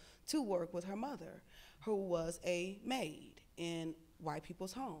go to work with her mother, who was a maid in white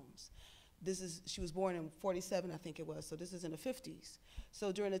people's homes. She was born in 47, I think it was, so this is in the 50s.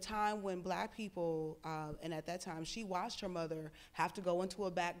 So during the time when black people, and at that time, she watched her mother have to go into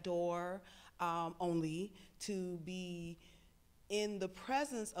a back door only to be in the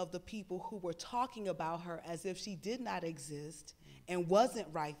presence of the people who were talking about her as if she did not exist and wasn't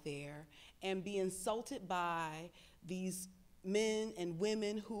right there, and be insulted by these men and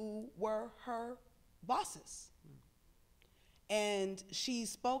women who were her bosses. And she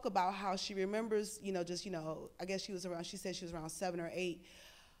spoke about how she remembers, I guess she said she was around 7 or 8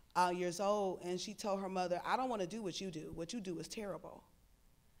 years old, and she told her mother, I don't want to do what you do. What you do is terrible.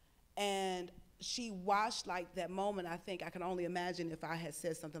 And she watched, like, that moment. I think I can only imagine if I had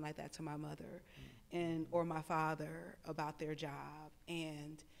said something like that to my mother or my father about their job,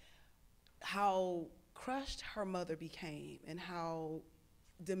 and how crushed her mother became and how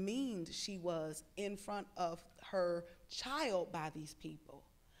demeaned she was in front of her child by these people.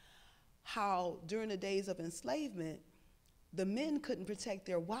 How during the days of enslavement, the men couldn't protect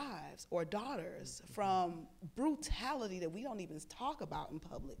their wives or daughters from brutality that we don't even talk about in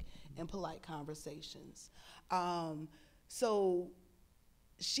public in polite conversations. So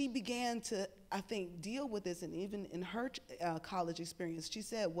she began to, I think, deal with this, and even in her college experience, she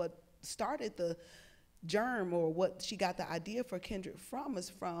said what started the germ, or what she got the idea for Kindred from, is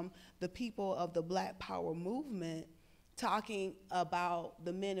from the people of the Black Power movement talking about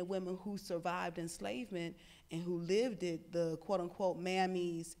the men and women who survived enslavement and who lived it, the quote-unquote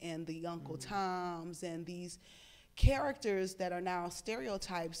mammies and the Uncle Toms, and these characters that are now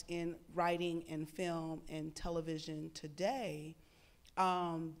stereotypes in writing and film and television today.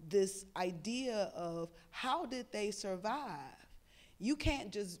 This idea of how did they survive? You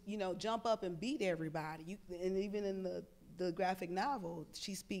can't just, jump up and beat everybody. And even in the graphic novel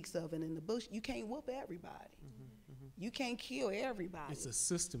she speaks of, and in the book, you can't whoop everybody. You can't kill everybody. It's a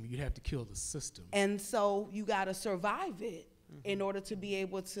system. You have to kill the system. And so you got to survive it in order to be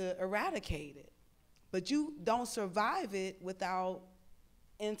able to eradicate it. But you don't survive it without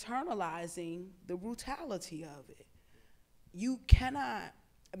internalizing the brutality of it. You cannot,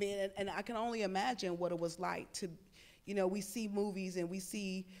 and I can only imagine what it was like to, we see movies and we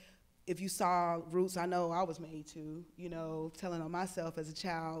see, if you saw Roots, I know I was made to, telling on myself as a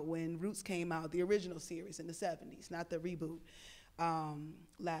child when Roots came out, the original series in the 70s, not the reboot,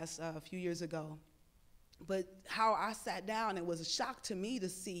 a few years ago. But how I sat down, it was a shock to me to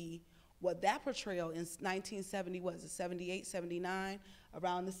see what that portrayal in 1970, was it 78, 79,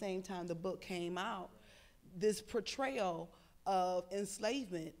 around the same time the book came out, this portrayal of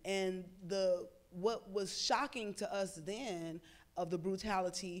enslavement and what was shocking to us then of the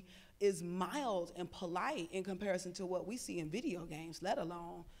brutality is mild and polite in comparison to what we see in video games, let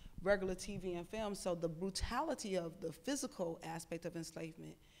alone regular TV and film. So the brutality of the physical aspect of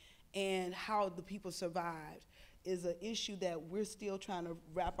enslavement and how the people survived is an issue that we're still trying to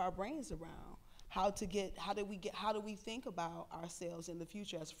wrap our brains around. How do we think about ourselves in the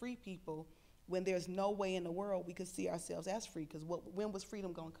future as free people when there's no way in the world we could see ourselves as free? Because when was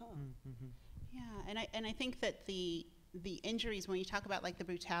freedom gonna come? Yeah, and I think that the injuries, when you talk about like the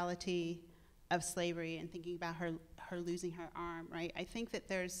brutality of slavery and thinking about her losing her arm, right? I think that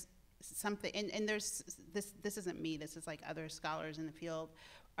there's something, and there's this isn't me, this is like other scholars in the field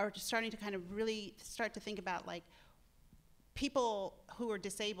are just starting to kind of really start to think about like people who are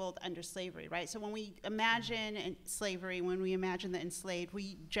disabled under slavery, right? So when we imagine slavery, when we imagine the enslaved,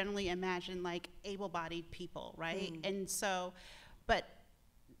 we generally imagine like able-bodied people, right? And so, but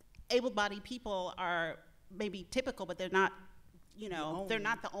able-bodied people are maybe typical, but they're not, they're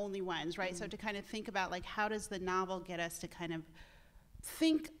not the only ones, right? So to kind of think about like, how does the novel get us to kind of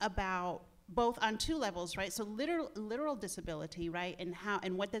think about both on two levels, right? So literal disability, right?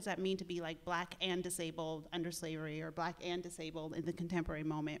 And what does that mean to be like Black and disabled under slavery, or Black and disabled in the contemporary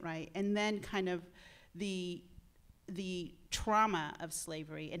moment, right? And then kind of the trauma of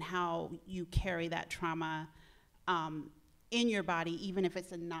slavery and how you carry that trauma in your body, even if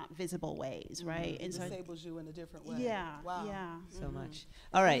it's in not visible ways, right? It And so disables you in a different way. yeah, Wow. yeah. So much.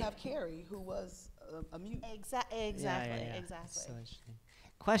 All right. You have Carrie, who was a mute. Exactly. Yeah. So interesting.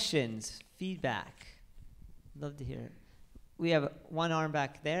 Questions, feedback. Love to hear it. We have one arm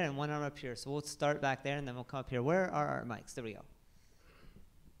back there and one arm up here. So we'll start back there and then we'll come up here. Where are our mics? There we go.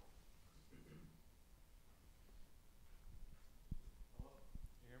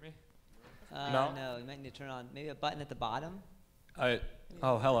 You hear me? No, you might need to turn on maybe a button at the bottom.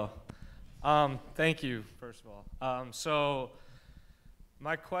 Oh, hello. Thank you, first of all. So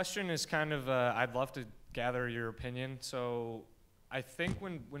my question is kind of, I'd love to gather your opinion. So I think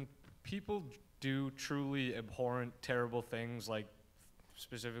when people do truly abhorrent, terrible things, like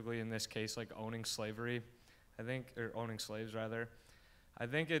specifically in this case, like owning slavery, or owning slaves rather, I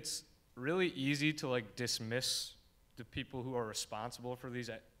think it's really easy to like dismiss the people who are responsible for these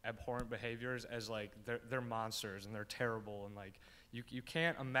abhorrent behaviors as like they're monsters and they're terrible, and like you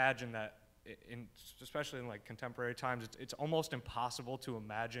can't imagine that especially in like contemporary times, it's almost impossible to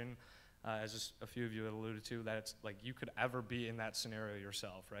imagine, as a few of you had alluded to, that it's like you could ever be in that scenario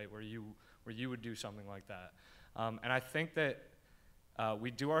yourself, right? Where you would do something like that. And I think that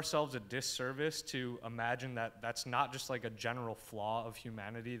we do ourselves a disservice to imagine that that's not just like a general flaw of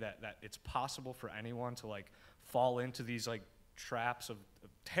humanity, that it's possible for anyone to like fall into these like traps of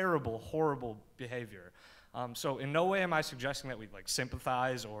terrible, horrible behavior. So in no way am I suggesting that we like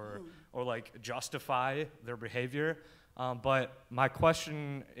sympathize or like justify their behavior. But my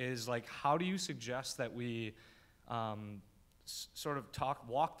question is like, how do you suggest that we sort of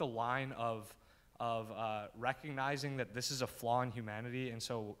walk the line of recognizing that this is a flaw in humanity, and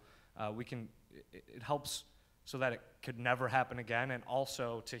so it helps so that it could never happen again, and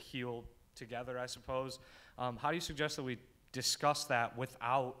also to heal together, I suppose. How do you suggest that we discuss that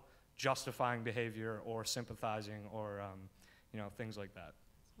without justifying behavior or sympathizing or things like that?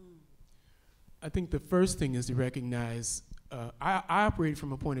 I think the first thing is to recognize, I operate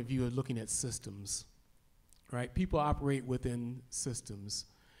from a point of view of looking at systems, right? People operate within systems.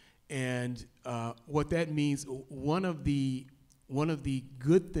 And what that means, one of the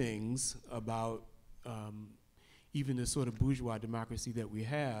good things about even the sort of bourgeois democracy that we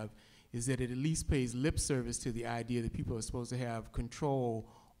have is that it at least pays lip service to the idea that people are supposed to have control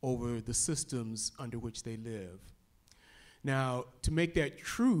over the systems under which they live. Now, to make that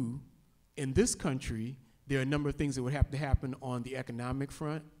true in this country, there are a number of things that would have to happen on the economic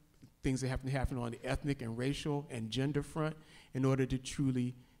front, things that have to happen on the ethnic and racial and gender front in order to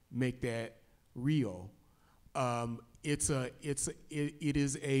truly make that real. It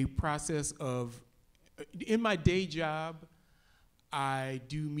is a process of, in my day job, I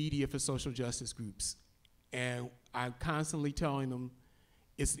do media for social justice groups, and I'm constantly telling them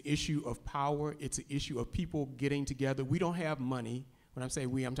it's an issue of power, it's an issue of people getting together. We don't have money. When I say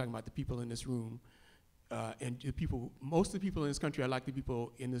we, I'm talking about the people in this room. And the people, most of the people in this country are like the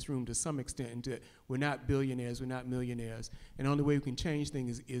people in this room to some extent. We're not billionaires, we're not millionaires. And the only way we can change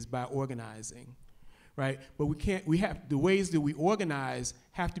things is by organizing, right? But the ways that we organize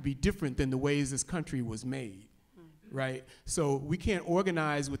have to be different than the ways this country was made, right? So we can't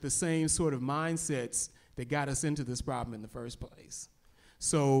organize with the same sort of mindsets that got us into this problem in the first place.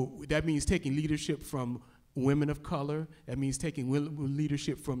 So that means taking leadership from women of color. That means taking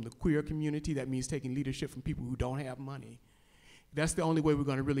leadership from the queer community. That means taking leadership from people who don't have money. That's the only way we're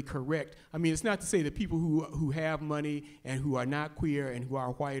going to really correct. I mean, it's not to say that people who have money and who are not queer and who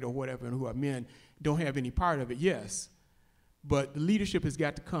are white or whatever and who are men don't have any part of it, yes. But the leadership has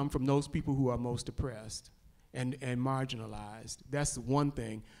got to come from those people who are most oppressed and marginalized. That's one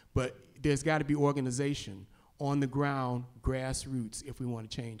thing. But there's got to be organization on the ground, grassroots, if we want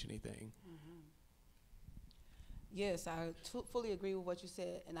to change anything. Yes, I fully agree with what you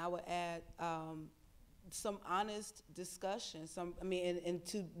said, and I would add some honest discussion. And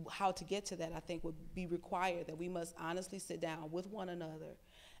to how to get to that, I think would be required, that we must honestly sit down with one another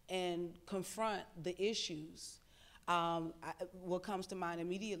and confront the issues. What comes to mind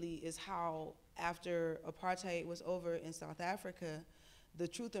immediately is how, after apartheid was over in South Africa, the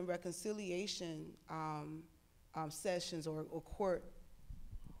Truth and Reconciliation sessions or court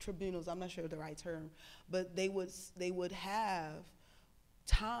tribunals, I'm not sure the right term, but they would have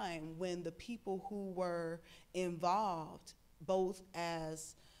time when the people who were involved, both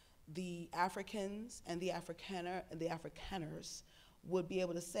as the Africans and the Afrikaners, would be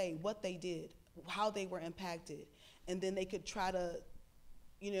able to say what they did, how they were impacted, and then they could try to,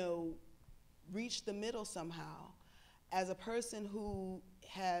 reach the middle somehow. As a person who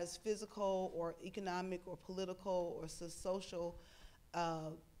has physical or economic or political or social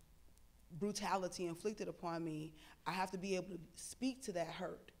brutality inflicted upon me, I have to be able to speak to that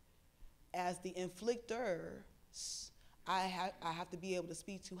hurt. As the inflictor, I have to be able to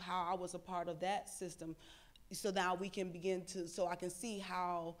speak to how I was a part of that system, so now we can begin to, so I can see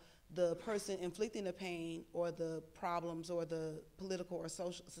how the person inflicting the pain or the problems or the political or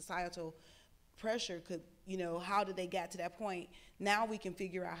social, societal pressure could, how did they get to that point? Now we can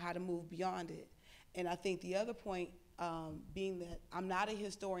figure out how to move beyond it. And I think the other point, being that I'm not a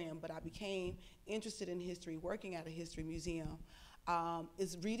historian, but I became interested in history, working at a history museum,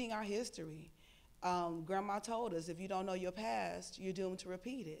 is reading our history. Grandma told us, if you don't know your past, you're doomed to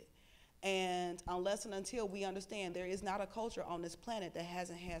repeat it. And unless and until we understand there is not a culture on this planet that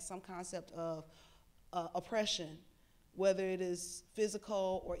hasn't had some concept of oppression, whether it is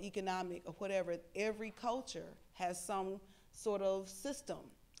physical or economic or whatever, every culture has some sort of system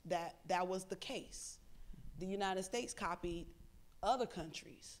that was the case. The United States copied other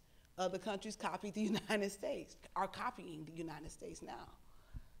countries. Other countries copied the United States, are copying the United States now.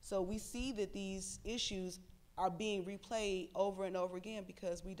 So we see that these issues are being replayed over and over again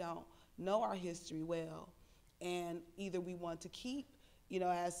because we don't know our history well. And either we want to keep,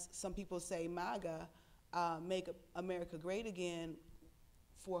 as some people say, MAGA, make America great again,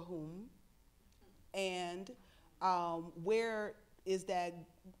 for whom? And where is that,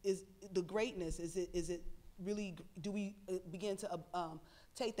 is the greatness, is it really, do we begin to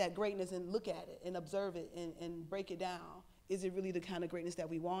take that greatness and look at it and observe it and break it down? Is it really the kind of greatness that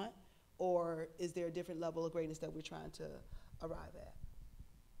we want? Or is there a different level of greatness that we're trying to arrive at?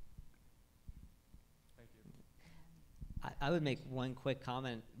 Thank you. I would make one quick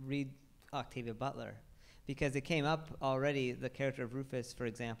comment. Read Octavia Butler, because it came up already. The character of Rufus, for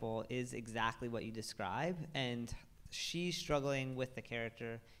example, is exactly what you describe, and she's struggling with the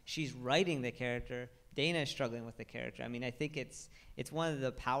character. She's writing the character. Dana is struggling with the character. I mean, I think it's one of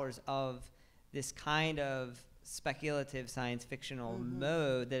the powers of this kind of speculative science fictional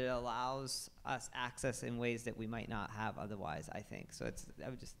mode that it allows us access in ways that we might not have otherwise, I think. So I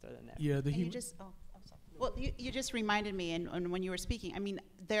would just throw that in there. Yeah, And you just, I'm sorry. Well, you just reminded me, and when you were speaking, I mean,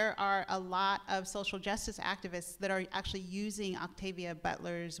 there are a lot of social justice activists that are actually using Octavia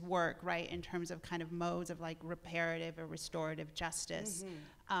Butler's work, right, in terms of kind of modes of like reparative or restorative justice.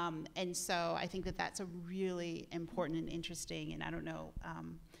 And so I think that that's a really important and interesting, and I don't know,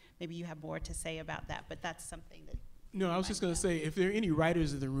 maybe you have more to say about that, but that's something that. No, I was just going to say, if there are any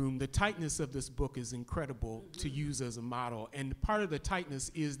writers in the room, the tightness of this book is incredible to use as a model. And part of the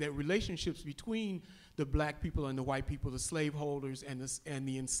tightness is that relationships between the black people and the white people, the slaveholders and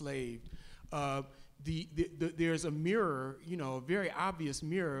the enslaved, there's a mirror, a very obvious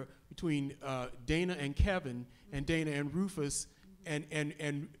mirror between Dana and Kevin and Dana and Rufus.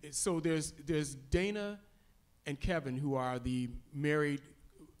 And so there's Dana and Kevin, who are the married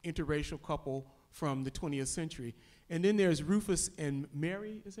interracial couple from the 20th century. And then there's Rufus and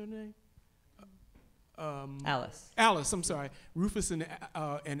Mary, is her name? Alice. Alice, I'm sorry. Rufus and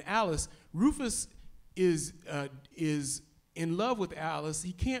Alice. Rufus is in love with Alice.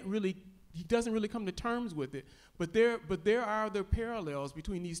 He doesn't really come to terms with it. But there are the parallels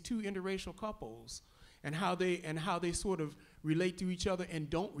between these two interracial couples and how they sort of relate to each other and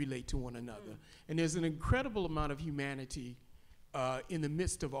don't relate to one another. And there's an incredible amount of humanity in the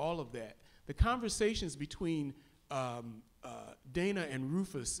midst of all of that. The conversations between Dana and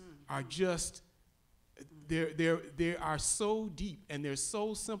Rufus are just, they are so deep and they're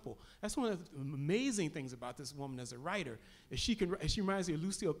so simple. That's one of the amazing things about this woman as a writer, is she reminds me of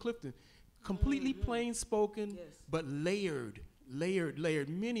Lucille Clifton, completely plain spoken, but layered.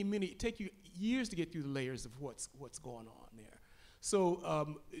 Many, take you years to get through the layers of what's going on there.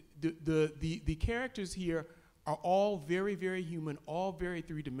 So the characters here are all very, very human, all very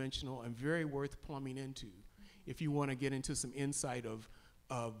three-dimensional, and very worth plumbing into if you want to get into some insight of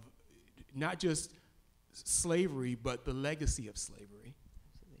not just slavery, but the legacy of slavery.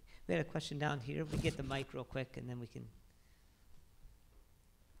 Absolutely. We had a question down here. We get the mic real quick, and then we can.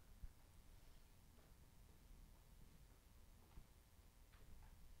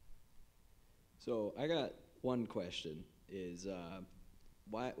 So I got one question, is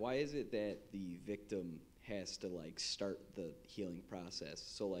why is it that the victim has to like start the healing process?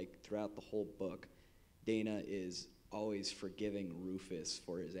 So like throughout the whole book, Dana is always forgiving Rufus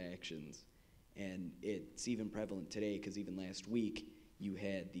for his actions. And it's even prevalent today, because even last week you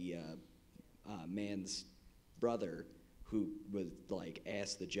had the man's brother who would like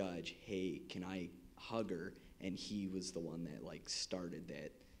ask the judge, hey, can I hug her? And he was the one that like started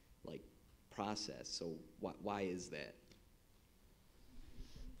that like process. So why is that?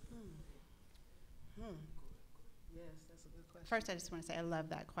 Yes, that's a good question. First, I just want to say I love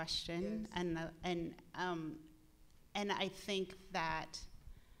that question, Yes. and I think that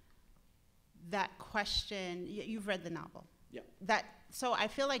question. You've read the novel. Yeah. So I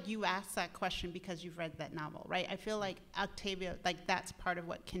feel like you asked that question because you've read that novel, right? I feel like Octavia, like that's part of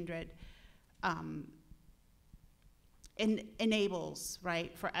what Kindred enables,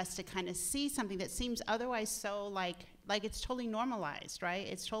 right, for us to kind of see something that seems otherwise so like it's totally normalized, right?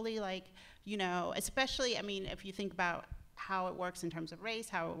 It's totally like, you know, especially, I mean, if you think about how it works in terms of race,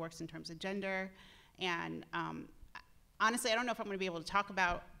 how it works in terms of gender, and honestly, I don't know if I'm going to be able to talk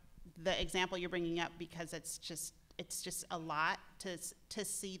about the example you're bringing up because it's just a lot to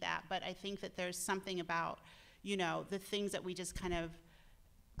see that. But I think that there's something about, you know, the things that we just kind of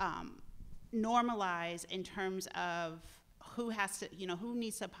normalize in terms of who has to, you know, who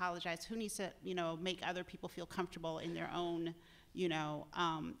needs to apologize, who needs to, you know, make other people feel comfortable in their own, you know,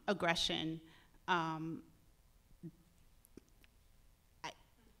 aggression. I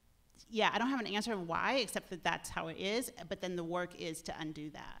don't have an answer why, except that that's how it is, but then the work is to undo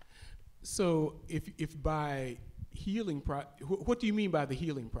that. So if by healing, what do you mean by the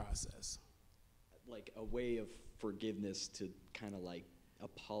healing process? Like a way of forgiveness to kind of like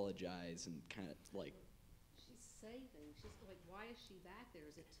apologize and kind of like. She's saving. She's like, why is she back there?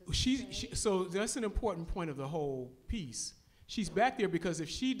 Is it to So that's an important point of the whole piece. She's back there because if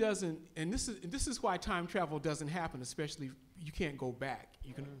she doesn't, and this is why time travel doesn't happen, especially you can't go back.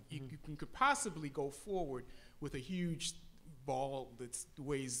 You could possibly go forward with a huge ball that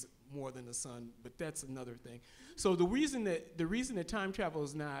weighs more than the sun, but that's another thing. So the reason that time travel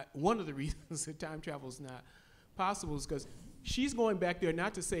is not, one of the reasons that time travel is not possible is because she's going back there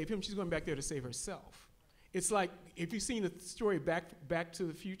not to save him, she's going back there to save herself. It's like, if you've seen the story Back to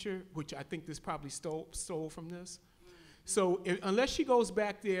the Future, which I think this probably stole from this. So unless she goes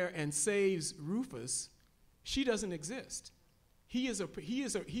back there and saves Rufus, she doesn't exist. He is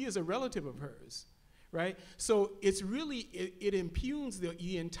a relative of hers, right? So it's really, it impugns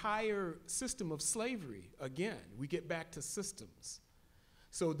the entire system of slavery. Again, we get back to systems.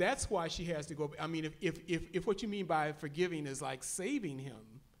 So that's why she has to go. I mean, if what you mean by forgiving is like saving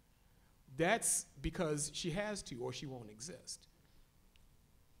him, that's because she has to, or she won't exist.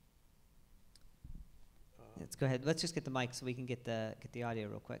 Let's go ahead. Let's just get the mic so we can get the audio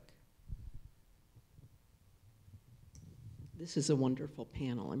real quick. This is a wonderful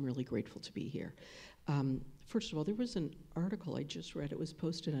panel. I'm really grateful to be here. First of all, there was an article I just read. It was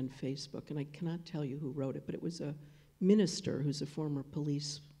posted on Facebook, and I cannot tell you who wrote it, but it was a minister who's a former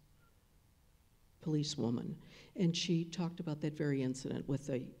policewoman, and she talked about that very incident with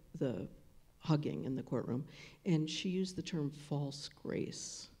the hugging in the courtroom, and she used the term false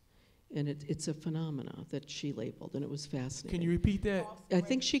grace. And it's a phenomena that she labeled, and it was fascinating. Can you repeat that? I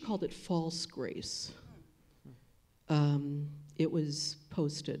think she called it false grace. It was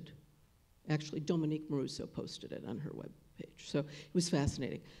posted. Actually, Dominique Maruso posted it on her webpage. So it was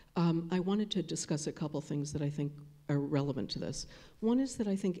fascinating. I wanted to discuss a couple things that I think are relevant to this. One is that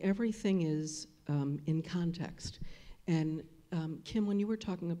I think everything is in context. And Kim, when you were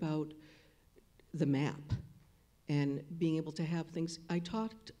talking about the map, and being able to have things. I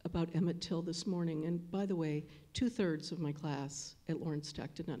talked about Emmett Till this morning, and by the way, 2/3 of my class at Lawrence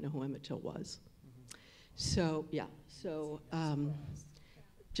Tech did not know who Emmett Till was. So, yeah,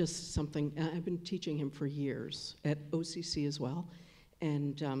 just something, I've been teaching him for years at OCC as well,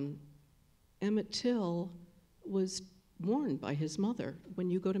 and Emmett Till was warned by his mother, when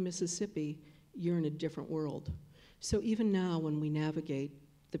you go to Mississippi, you're in a different world. So even now, when we navigate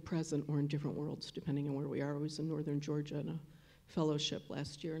the present, or in different worlds, depending on where we are. I was in northern Georgia in a fellowship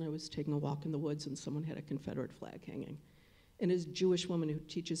last year, and I was taking a walk in the woods, and someone had a Confederate flag hanging. And as a Jewish woman who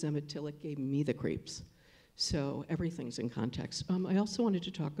teaches Emmett Till, it gave me the creeps. So everything's in context. I also wanted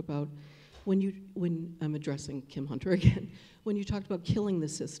to talk about, when I'm addressing Kim Hunter again, when you talked about killing the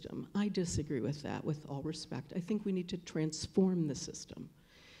system, I disagree with that, with all respect. I think we need to transform the system,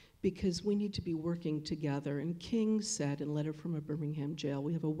 because we need to be working together. And King said in Letter from a Birmingham Jail,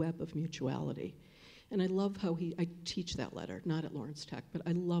 we have a web of mutuality. And I love how I teach that letter, not at Lawrence Tech, but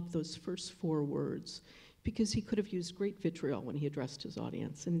I love those first 4 words, because he could have used great vitriol when he addressed his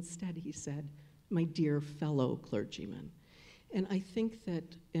audience. And instead he said, my dear fellow clergymen. And I think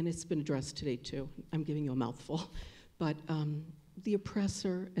that, and it's been addressed today too, I'm giving you a mouthful, but the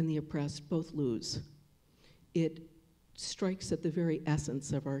oppressor and the oppressed both lose. It strikes at the very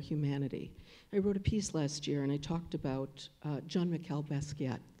essence of our humanity. I wrote a piece last year, and I talked about Jean-Michel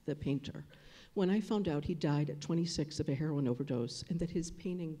Basquiat, the painter. When I found out he died at 26 of a heroin overdose and that his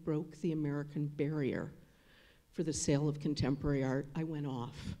painting broke the American barrier for the sale of contemporary art, I went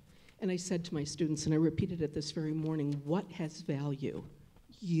off. And I said to my students, and I repeated it this very morning, what has value?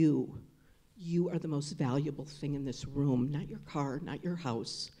 You. You are the most valuable thing in this room, not your car, not your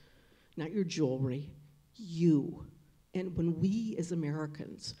house, not your jewelry, you. And when we as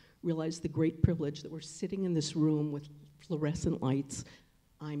Americans realize the great privilege that we're sitting in this room with fluorescent lights,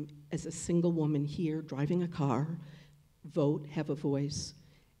 I'm, as a single woman here, driving a car, vote, have a voice,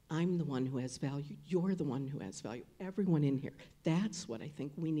 I'm the one who has value, you're the one who has value, everyone in here. That's what I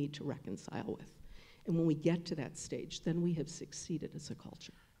think we need to reconcile with. And when we get to that stage, then we have succeeded as a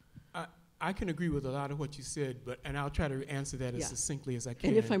culture. I can agree with a lot of what you said, and I'll try to answer that as succinctly as I can.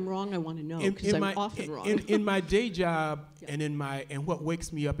 And if I'm wrong, I want to know, because I'm often wrong. In my day job, and what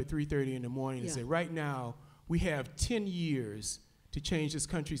wakes me up at 3:30 in the morning, is that right now we have 10 years to change this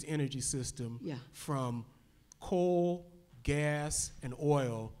country's energy system from coal, gas, and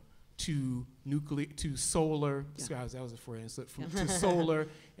oil to nuclear, to solar. That was a phrase. To solar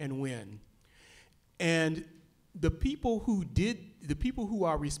and wind, and the people who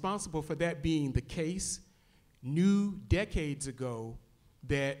are responsible for that being the case knew decades ago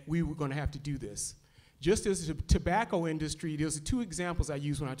that we were going to have to do this. Just as the tobacco industry, there's two examples I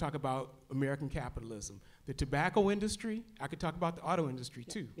use when I talk about American capitalism. The tobacco industry, I could talk about the auto industry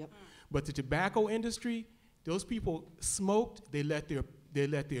too. But the tobacco industry, those people smoked, they let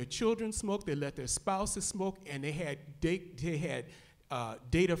their children smoke, they let their spouses smoke, and they had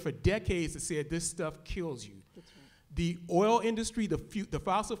data for decades that said this stuff kills you. The oil industry, the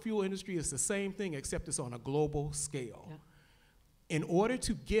fossil fuel industry is the same thing, except it's on a global scale. In order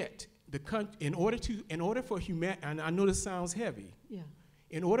to get in order for humanity, and I know this sounds heavy,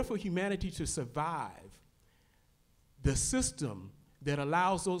 in order for humanity to survive, the system that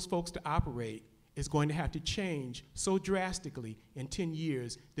allows those folks to operate is going to have to change so drastically in 10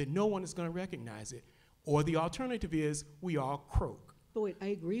 years that no one is going to recognize it. Or the alternative is we all croak. But wait, I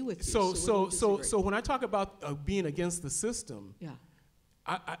agree with you. So when I talk about being against the system,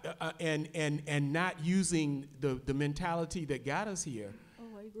 and not using the mentality that got us here,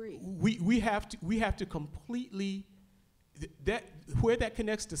 I agree. We have to completely where that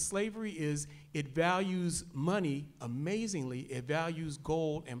connects to slavery is it values money amazingly. It values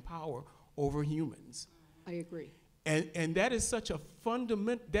gold and power over humans. I agree. And that is such a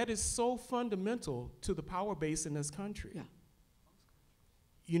so fundamental to the power base in this country.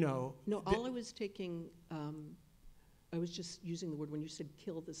 You know. No, all I was taking, I was just using the word, when you said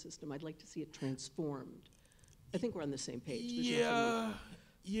kill the system, I'd like to see it transformed. I think we're on the same page.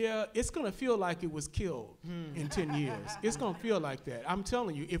 Yeah, it's going to feel like it was killed in 10 years. It's going to feel like that. I'm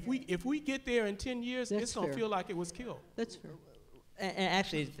telling you, if we get there in 10 years, it's going to feel like it was killed. That's fair. And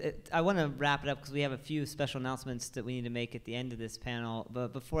actually, I want to wrap it up because we have a few special announcements that we need to make at the end of this panel.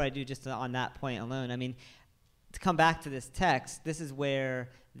 But before I do, just on that point alone, I mean, to come back to this text, this is where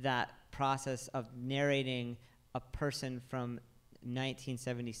that process of narrating a person from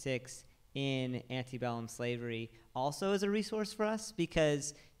 1976 in antebellum slavery also is a resource for us,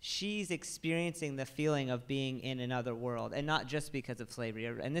 because she's experiencing the feeling of being in another world, and not just because of slavery.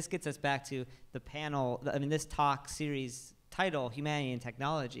 And this gets us back to the panel, I mean, this talk series title, Humanity and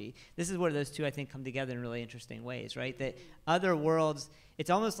Technology. This is where those two, I think, come together in really interesting ways, right? That other worlds, it's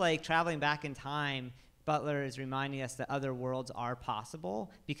almost like traveling back in time. Butler is reminding us that other worlds are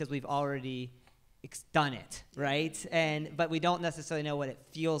possible because we've already done it, right? But we don't necessarily know what it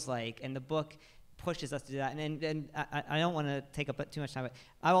feels like, and the book pushes us to do that. And I don't want to take up too much time, but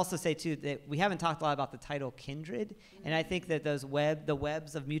I also say too that we haven't talked a lot about the title Kindred, and I think that the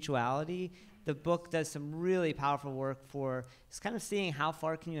webs of mutuality, the book does some really powerful work for just kind of seeing how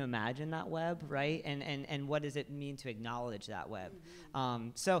far can you imagine that web, right? And what does it mean to acknowledge that web?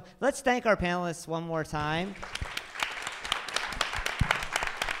 So let's thank our panelists one more time.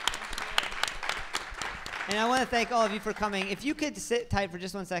 And I want to thank all of you for coming. If you could sit tight for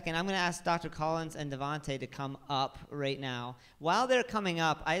just 1 second, I'm going to ask Dr. Collins and Devante to come up right now. While they're coming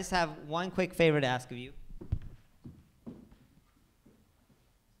up, I just have one quick favor to ask of you.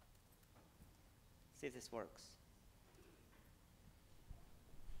 See if this works.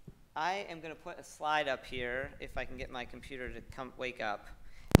 I am going to put a slide up here, if I can get my computer to wake up,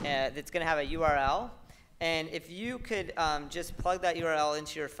 that's going to have a URL. And if you could just plug that URL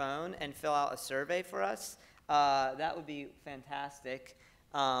into your phone and fill out a survey for us, that would be fantastic.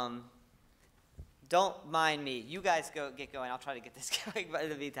 Don't mind me. You guys get going. I'll try to get this going, but in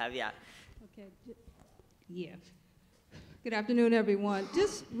the meantime, yeah. Okay. Yeah. Good afternoon, everyone.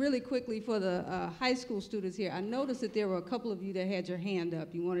 Just really quickly for the high school students here, I noticed that there were a couple of you that had your hand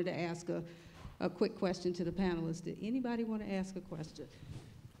up. You wanted to ask a quick question to the panelists. Did anybody want to ask a question?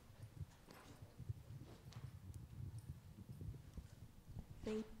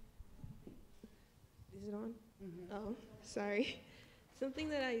 Is it on? Mm-hmm. Oh, sorry. Something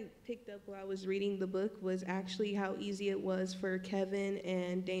that I picked up while I was reading the book was actually how easy it was for Kevin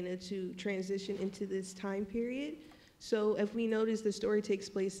and Dana to transition into this time period. So if we notice, the story takes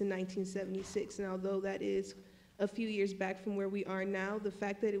place in 1976, and although that is a few years back from where we are now, the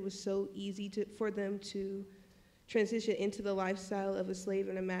fact that it was so easy for them to transition into the lifestyle of a slave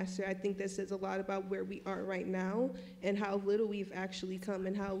and a master, I think that says a lot about where we are right now and how little we've actually come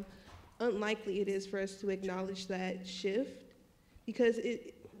and how unlikely it is for us to acknowledge that shift. Because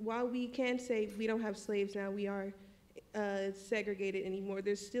while we can say we don't have slaves now, we are segregated anymore,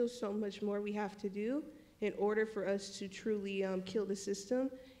 there's still so much more we have to do in order for us to truly kill the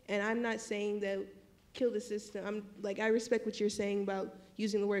system. And I'm not saying that kill the system. I respect what you're saying about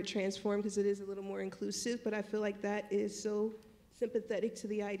using the word transform because it is a little more inclusive, but I feel like that is so sympathetic to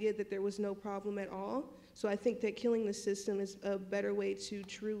the idea that there was no problem at all. So I think that killing the system is a better way to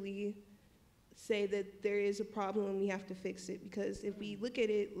truly say that there is a problem and we have to fix it. Because if we look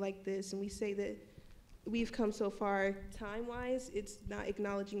at it like this and we say that we've come so far time-wise, it's not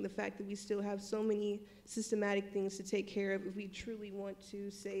acknowledging the fact that we still have so many systematic things to take care of if we truly want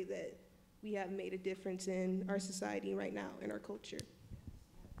to say that we have made a difference in our society right now, in our culture.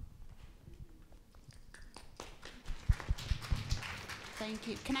 Thank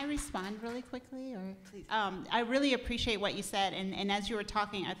you. Can I respond really quickly, or please? I really appreciate what you said, and as you were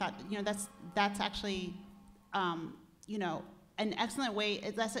talking, I thought, that's actually, an excellent way.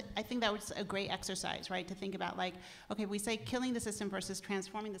 I think that was a great exercise, right? To think about, like, okay, we say killing the system versus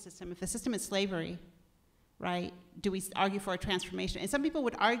transforming the system. If the system is slavery, right? Do we argue for a transformation? And some people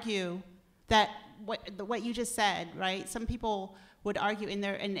would argue that what you just said, right? Some people would argue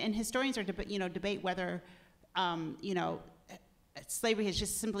and historians are debate whether, slavery has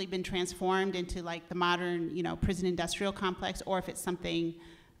just simply been transformed into like the modern, prison industrial complex, or if it's something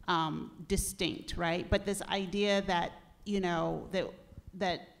distinct, right? But this idea that,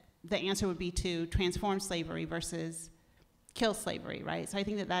 that the answer would be to transform slavery versus kill slavery, right? So I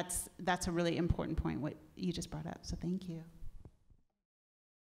think that that's a really important point, what you just brought up, so thank you.